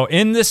 So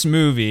in this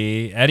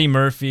movie, Eddie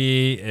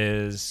Murphy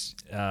is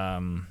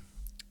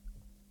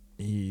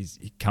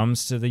he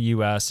comes to the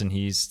U.S. and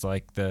he's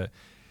like the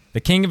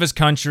king of his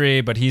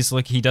country, but he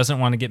doesn't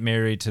want to get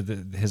married to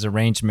his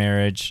arranged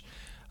marriage.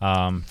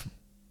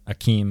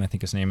 Akeem, I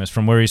think his name is,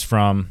 from where he's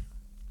from.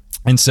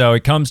 And so he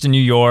comes to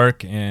New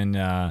York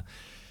and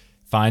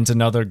finds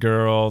another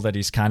girl that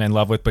he's kind of in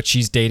love with, but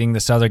she's dating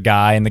this other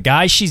guy. And the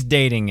guy she's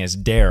dating is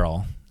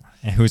Daryl,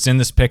 who's in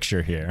this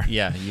picture here.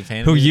 Yeah, you've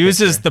handed who me the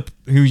uses picture.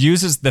 who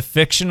uses the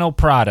fictional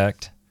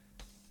product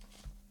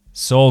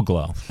Soul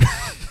Glow.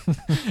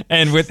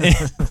 And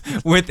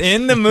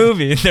within the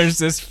movie, there's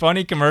this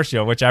funny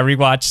commercial which I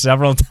rewatched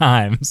several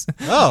times.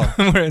 Oh,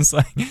 where it's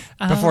like,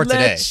 before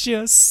today. Let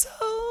your soul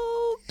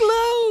glow.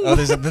 Oh,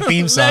 there's the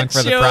theme song for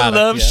the Let your product.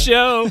 love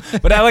show.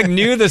 But I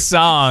knew the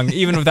song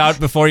even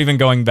before even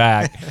going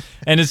back.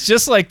 And it's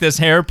just like this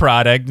hair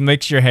product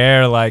makes your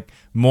hair like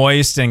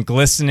moist and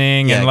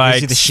glistening and like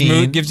gives you the smooth,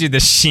 sheen. gives you the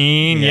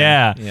sheen.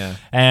 Yeah.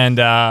 And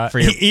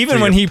even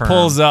for when your he perm.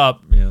 pulls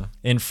up Yeah.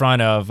 in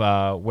front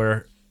of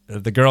where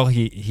the girl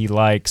he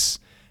likes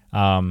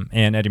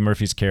and Eddie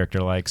Murphy's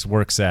character likes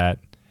works at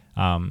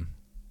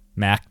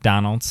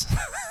McDonald's.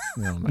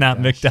 Oh my Not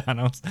gosh.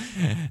 McDonald's.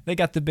 They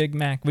got the Big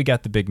Mac. We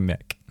got the Big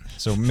Mick.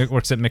 So Mick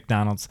works at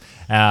McDonald's.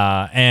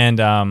 And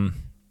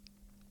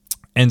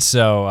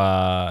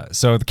so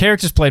the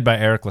character's played by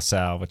Eric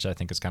LaSalle, which I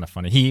think is kind of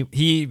funny.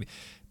 He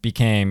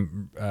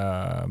became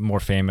more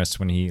famous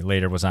when he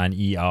later was on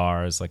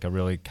ER as like a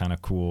really kind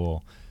of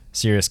cool,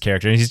 serious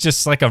character. And he's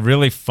just like a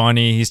really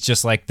funny, he's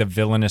just like the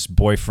villainous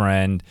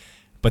boyfriend.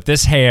 But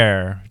this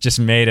hair just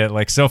made it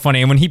like so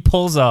funny. And when he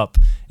pulls up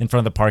in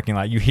front of the parking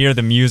lot, you hear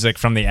the music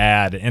from the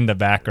ad in the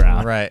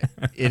background. Right.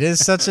 It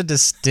is such a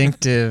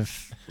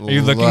distinctive Are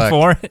you looking look.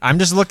 for it? I'm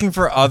just looking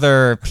for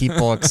other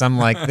people because I'm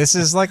like, this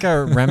is like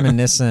a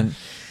reminiscent.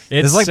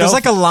 It's There's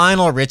like a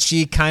Lionel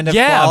Richie kind of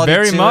quality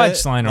very to much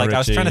it. Lionel Like I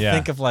was Richie, trying to yeah.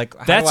 think of like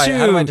how That's do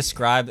I who-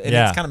 describe it? And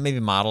yeah. it's kind of maybe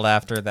modeled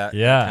after that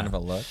Yeah. kind of a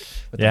look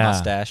with Yeah. the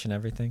mustache and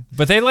everything.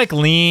 But they like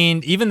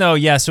leaned, even though,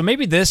 so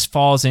maybe this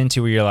falls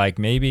into where you're like,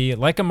 maybe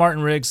like a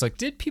Martin Riggs, like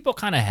did people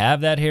kind of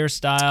have that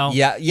hairstyle?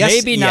 Yeah, yes,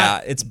 Maybe not.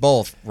 yeah, it's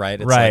both, right?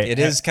 It's Right. Like, it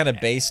is kind of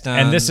based on,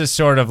 And this is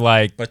sort of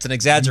like but it's an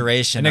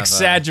exaggeration. an of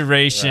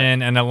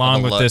exaggeration, and along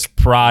of a with look. this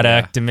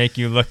product to make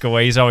you look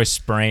away. He's always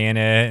spraying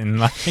it and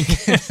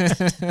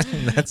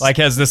like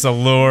has this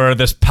allure,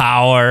 this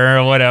power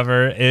or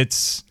whatever.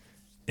 It's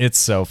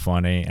so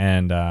funny,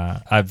 and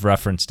I've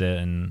referenced it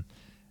and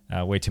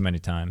way too many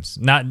times.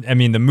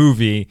 The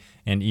movie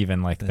and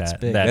even like That's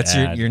that. big. That That's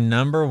ad. your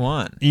number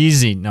one.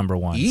 Easy number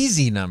one.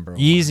 Easy number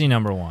one. Easy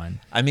number one.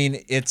 I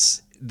mean,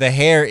 it's the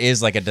hair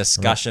is like a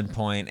discussion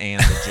point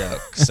and a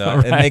joke, so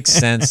it makes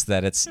sense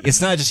that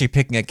it's not just you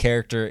picking a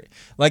character.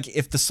 Like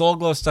if the Soul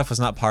Glow stuff was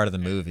not part of the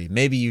movie,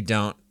 maybe you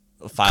don't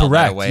file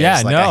Correct. that away Yeah,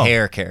 as like no. a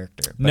hair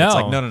character. But it's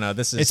like no.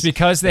 This is It's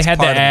because they it's had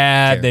the part of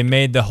ad. They character.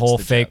 made the whole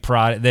the fake joke.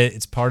 product.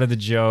 It's part of the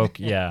joke.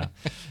 Yeah.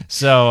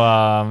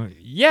 So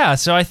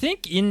So I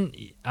think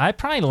I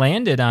probably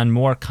landed on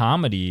more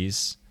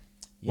comedies.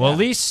 Well, Yeah. at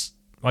least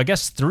I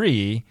guess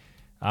 3.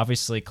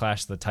 Obviously,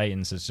 Clash of the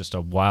Titans is just a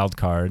wild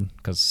card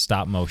because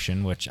stop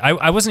motion, which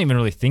I wasn't even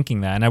really thinking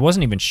that, and I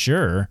wasn't even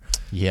sure.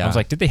 Yeah. I was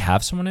like, did they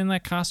have someone in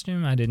that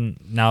costume? I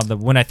didn't. Now,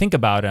 when I think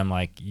about it, I'm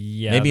like,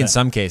 yeah. maybe in that-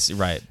 some cases,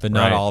 right, but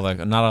not Right.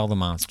 all the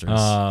monsters.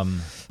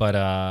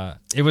 But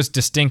it was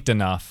distinct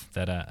enough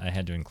that I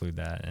had to include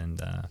that,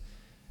 and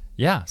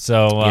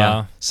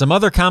Some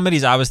other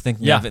comedies I was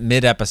thinking Yeah. of at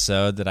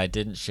mid-episode that I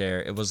didn't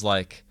share. It was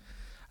like,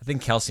 I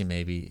think Kelsey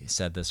maybe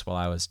said this while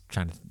I was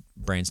trying to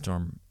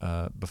brainstorm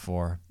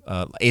before.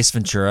 Ace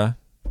Ventura,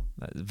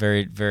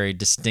 very very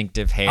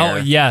distinctive hair. Oh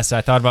yes,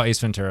 I thought about Ace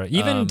Ventura.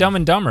 Even Dumb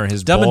and Dumber,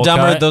 his Dumb bowl and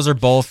Dumber. cut. Those are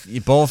both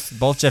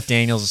Jeff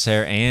Daniels'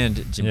 hair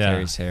and Jim Yeah.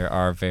 Carrey's hair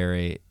are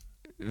very.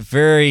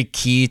 Very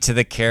key to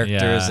the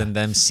characters Yeah. and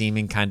them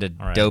seeming kind of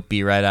Right.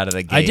 dopey right out of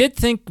the gate. I did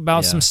think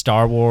about Yeah. some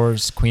Star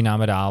Wars, Queen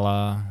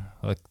Amidala,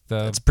 like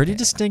the It's pretty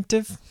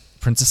distinctive.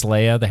 Princess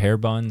Leia, the hair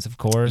buns, of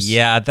course.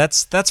 Yeah,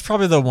 that's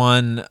probably the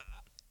one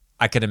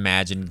I could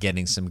imagine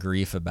getting some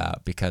grief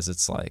about because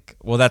it's like,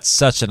 well, that's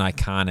such an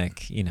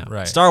iconic,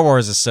 Right. Star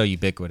Wars is so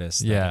ubiquitous.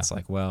 That Yeah. it's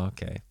like, well,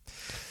 okay,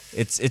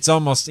 it's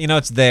almost,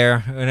 it's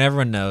there and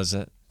everyone knows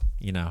it.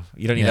 You don't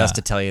need Yeah. us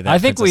to tell you that. I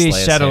think Princess we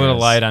Leia's shed a hair little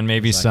is- light on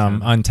maybe is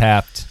some iconic.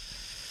 untapped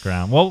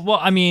ground. Well,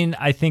 I mean,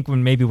 I think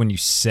when you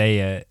say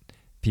it,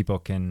 people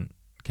can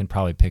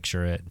probably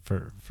picture it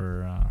for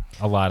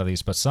a lot of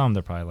these, but some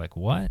they're probably like,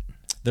 what?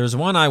 There's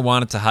one I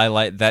wanted to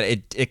highlight that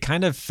it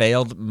kind of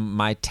failed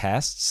my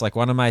tests. Like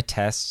one of my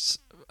tests,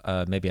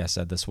 maybe I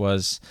said this,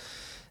 was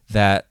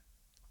that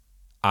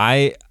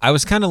I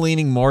was kind of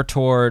leaning more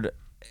toward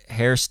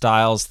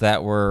hairstyles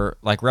that were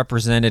like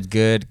represented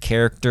good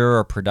character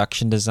or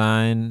production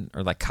design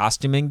or like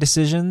costuming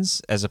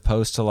decisions, as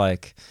opposed to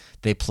like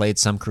they played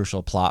some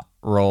crucial plot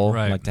role,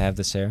 like to have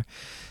this hair.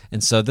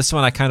 And so this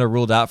one I kind of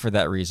ruled out for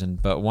that reason.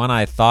 But one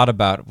I thought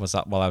about was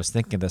while I was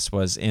thinking of this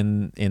was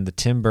in the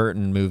Tim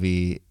Burton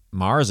movie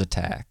Mars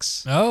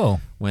Attacks. Oh,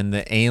 when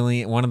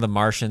one of the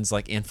Martians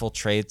like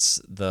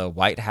infiltrates the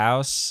White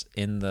House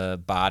in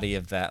the body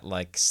of that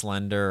like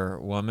slender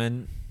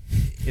woman.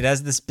 It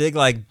has this big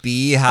like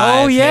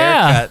beehive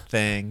haircut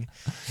thing,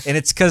 and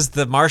it's because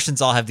the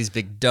Martians all have these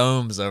big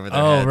domes over their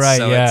heads. Right,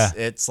 so yeah.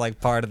 it's like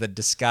part of the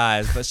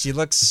disguise. But she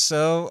looks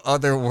so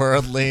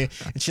otherworldly,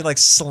 and she like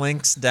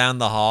slinks down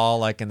the hall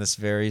like in this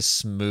very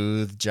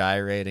smooth,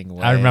 gyrating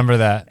way. I remember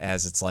that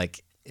as it's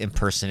like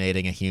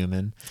impersonating a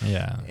human.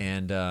 Yeah.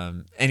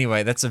 And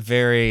anyway, it's a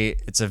very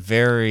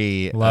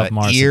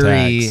Mars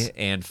eerie Attacks.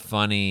 and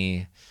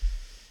funny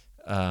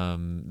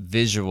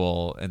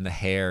visual, and the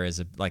hair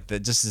is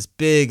just this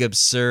big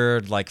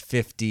absurd like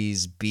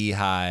 50s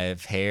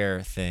beehive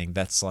hair thing.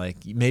 That's like,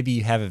 maybe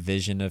you have a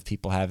vision of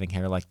people having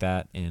hair like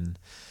that in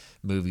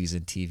movies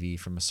and TV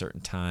from a certain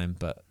time,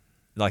 but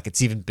like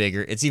it's even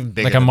bigger. It's even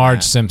bigger, like a than Marge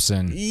that.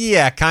 Simpson.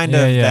 Yeah, kind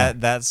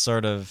of that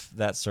sort of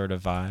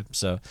vibe.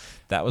 So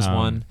that was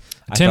one.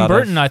 Tim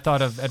Burton, I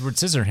thought of Edward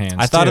Scissorhands.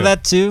 I thought of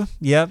that too.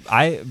 Yep.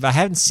 I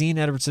haven't seen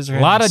Edward Scissorhands.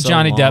 A lot of in so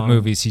Johnny Depp long.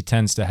 movies, he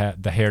tends to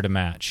have the hair to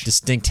match.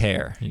 Distinct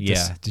hair.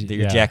 Yeah.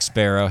 Your Jack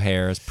Sparrow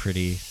hair is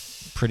pretty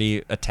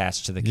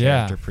attached to the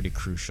character. Pretty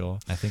crucial.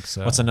 I think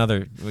so. What's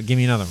another? Give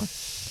me another one.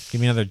 Give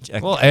me another.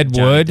 Ed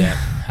Johnny Wood.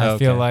 Depp. I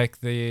feel like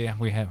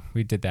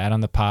we did that on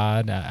the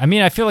pod. I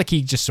mean, I feel like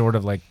he just sort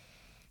of like.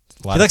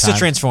 He likes to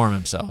transform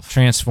himself.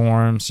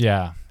 Transforms,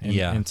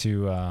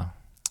 into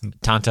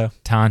Tonto.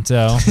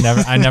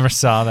 I never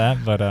saw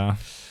that, but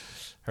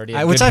heard he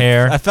had good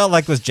hair. I felt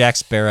like was Jack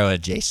Sparrow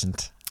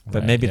adjacent,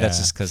 but maybe that's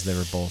just because they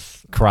were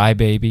both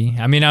Crybaby.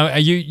 I mean,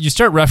 you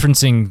start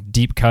referencing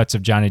deep cuts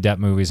of Johnny Depp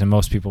movies, and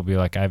most people will be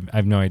like, I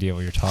have no idea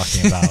what you're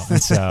talking about.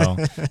 And so,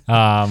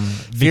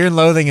 Fear and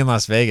Loathing in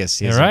Las Vegas.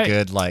 He has right. a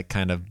good like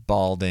kind of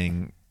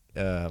balding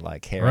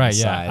like hair. Right. On the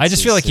Yeah. sides. I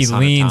just feel like he Hunter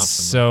leans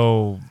Thompson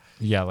so.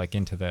 Yeah, like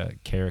into the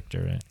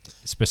character,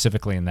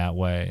 specifically in that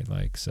way,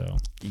 like so.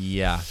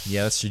 Yeah,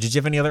 that's true. Did you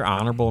have any other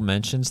honorable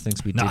mentions?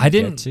 Things we didn't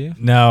get to?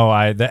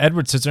 No, the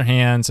Edward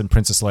Scissorhands and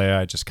Princess Leia,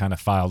 I just kind of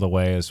filed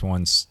away as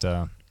ones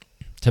to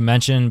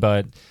mention.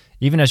 But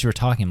even as you were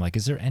talking, I'm like,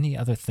 is there any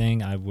other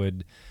thing I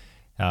would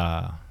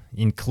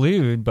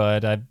include?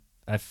 But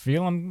I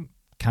feel I'm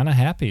kind of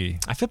happy.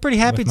 I feel pretty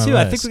happy too.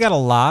 I think we got a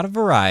lot of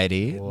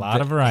variety.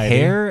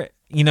 Hair,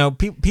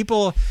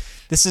 people.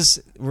 This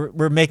is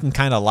we're making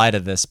kind of light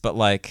of this, but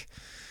like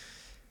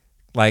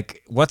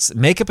what's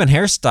makeup and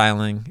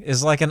hairstyling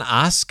is like an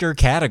Oscar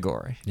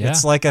category. Yeah.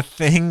 It's like a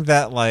thing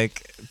that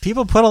like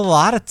people put a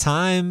lot of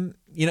time,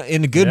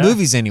 in good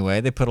movies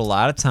anyway. They put a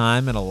lot of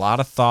time and a lot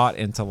of thought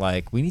into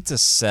like, we need to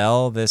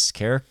sell this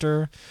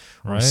character,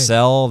 or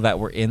sell that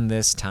we're in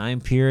this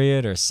time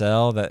period, or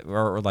sell that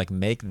or like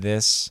make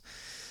this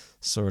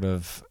sort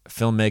of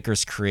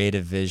filmmaker's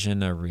creative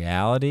vision a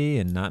reality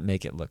and not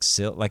make it look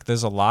silly. Like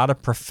there's a lot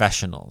of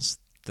professionals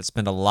that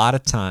spend a lot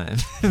of time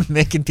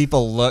making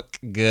people look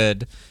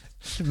good.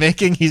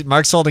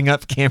 Mark's holding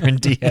up Cameron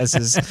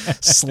Diaz's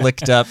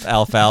slicked up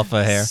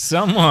alfalfa hair.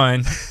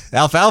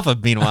 Alfalfa,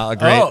 meanwhile, a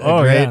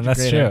great that's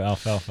great true. hair.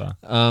 Alfalfa.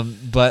 A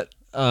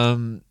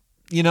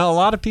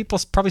lot of people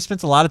probably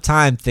spent a lot of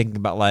time thinking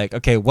about like,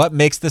 okay, what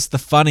makes this the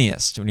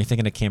funniest when you're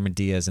thinking of Cameron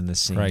Diaz in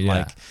this scene? Right, yeah.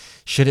 Like,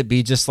 should it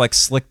be just like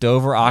slicked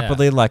over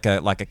awkwardly like a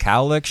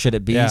cowlick? Should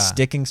it be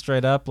sticking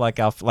straight up like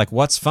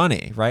what's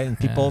funny, right? And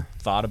people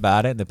thought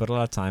about it and they put a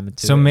lot of time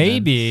into it. So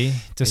maybe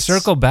to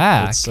circle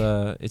back,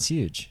 it's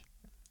huge.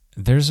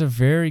 There's a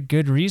very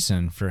good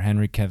reason for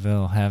Henry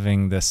Cavill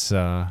having this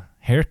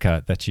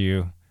haircut that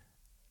you.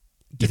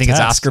 You think it's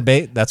Oscar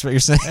bait? That's what you're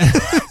saying?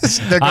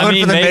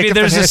 Maybe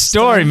there's a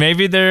story.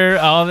 Maybe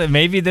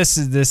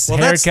this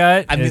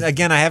haircut.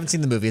 Again, I haven't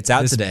seen the movie. It's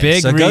out today.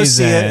 Big so go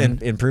reason, see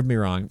it and prove me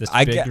wrong.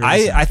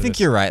 I think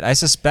you're right. I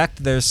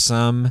suspect there's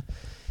some.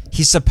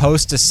 He's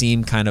supposed to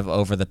seem kind of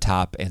over the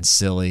top and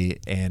silly,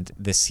 and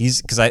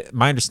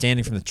my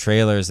understanding from the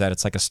trailer is that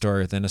it's like a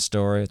story within a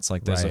story. It's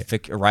like there's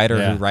a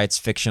writer who writes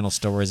fictional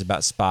stories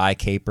about spy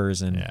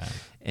capers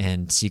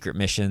and secret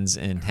missions,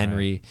 and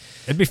Henry.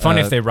 It'd be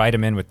funny if they write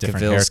him in with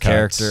different Cavill's haircuts.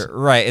 character,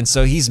 right? And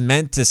so he's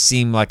meant to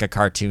seem like a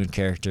cartoon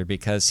character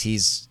because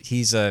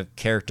he's a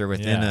character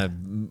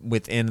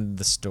within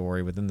the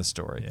story.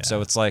 Yeah.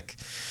 So it's like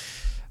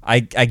I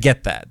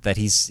get that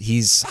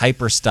he's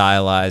hyper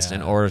stylized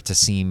in order to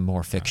seem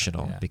more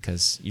fictional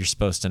because you're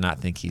supposed to not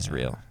think he's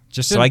real.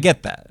 I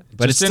get that,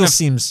 but it still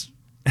seems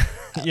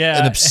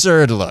an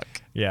absurd look.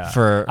 Yeah,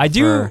 I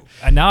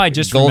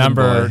just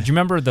remember. Do you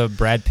remember the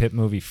Brad Pitt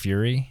movie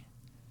Fury?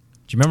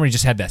 Do you remember he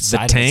just had that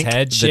side of his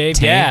head shaved?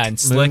 Yeah, and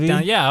slicked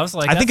down. Yeah, I was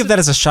like, I think of that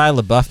as a Shia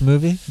LaBeouf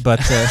movie, but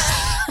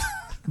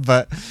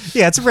but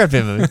yeah, it's a Brad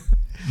Pitt movie.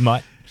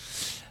 Mutt.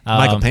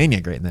 Michael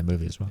Pena great in that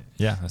movie as well.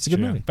 Yeah, that's a good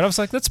true. movie. But I was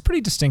like, that's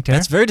pretty distinct hair.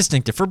 That's very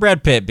distinctive for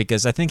Brad Pitt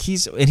because I think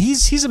he's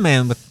a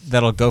man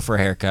that'll go for a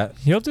haircut.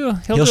 He'll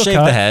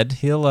shave the head.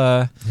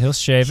 He'll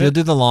shave it. He'll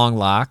do the long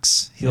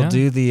locks. He'll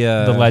do the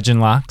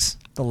legend locks.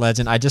 The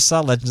legend. I just saw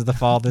Legends of the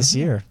Fall this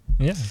year.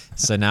 Yeah.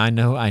 So now I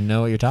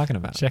know what you're talking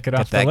about. Check it got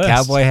off that the list.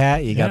 Cowboy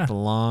hat. You got the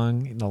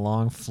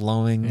long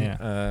flowing,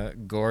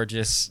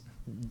 gorgeous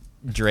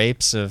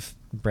drapes of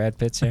Brad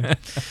Pitt's hair.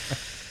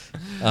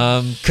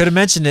 Could have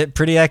mentioned it.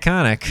 Pretty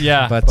iconic.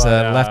 Yeah, but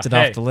left it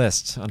off the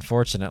list.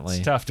 Unfortunately,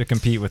 it's tough to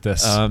compete with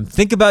this.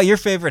 Think about your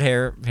favorite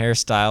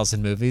hairstyles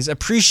in movies.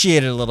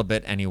 Appreciate it a little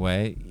bit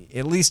anyway.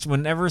 At least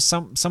whenever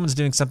someone's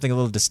doing something a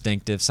little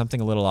distinctive,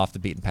 something a little off the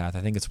beaten path, I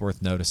think it's worth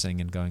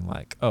noticing and going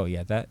like, oh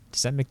yeah,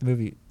 does that make the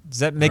movie? Does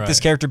that make this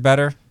character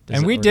better?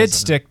 We did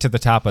stick to the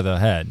top of the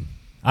head.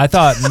 I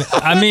thought.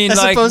 I mean,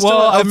 I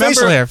remember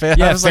facial hair.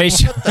 Yeah,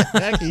 facial. Like, what the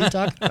heck are you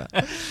talking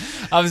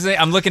about?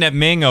 I'm looking at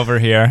Ming over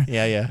here.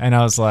 Yeah. And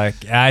I was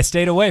like, I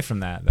stayed away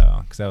from that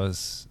though, because I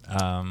was.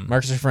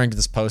 Mark's referring to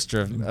this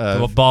poster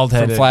of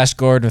bald-headed from Flash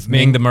Gordon with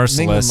Ming the Merciless.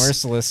 Ming the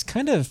Merciless,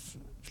 kind of.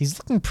 He's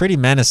looking pretty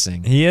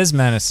menacing. He is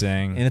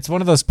menacing, and it's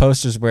one of those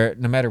posters where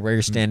no matter where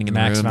you're standing in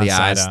the room,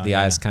 the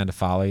eyes kind of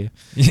follow you.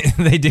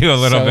 They do a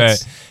little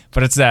bit,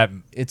 but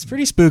it's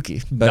pretty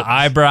spooky. But the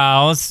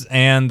eyebrows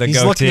and the goatee.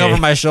 He's looking over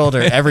my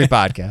shoulder every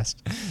podcast.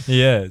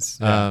 He is.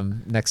 Yeah.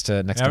 Next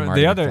to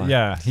Marty. The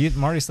other,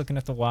 Marty's looking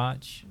at the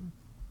watch.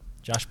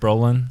 Josh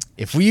Brolin.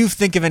 If you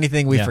think of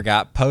anything we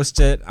forgot,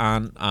 post it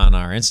on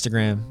our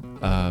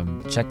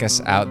Instagram. Check us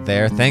out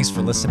there. Thanks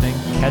for listening.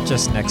 Catch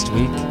us next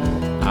week.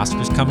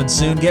 Oscars coming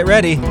soon. Get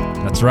ready.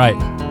 That's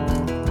right.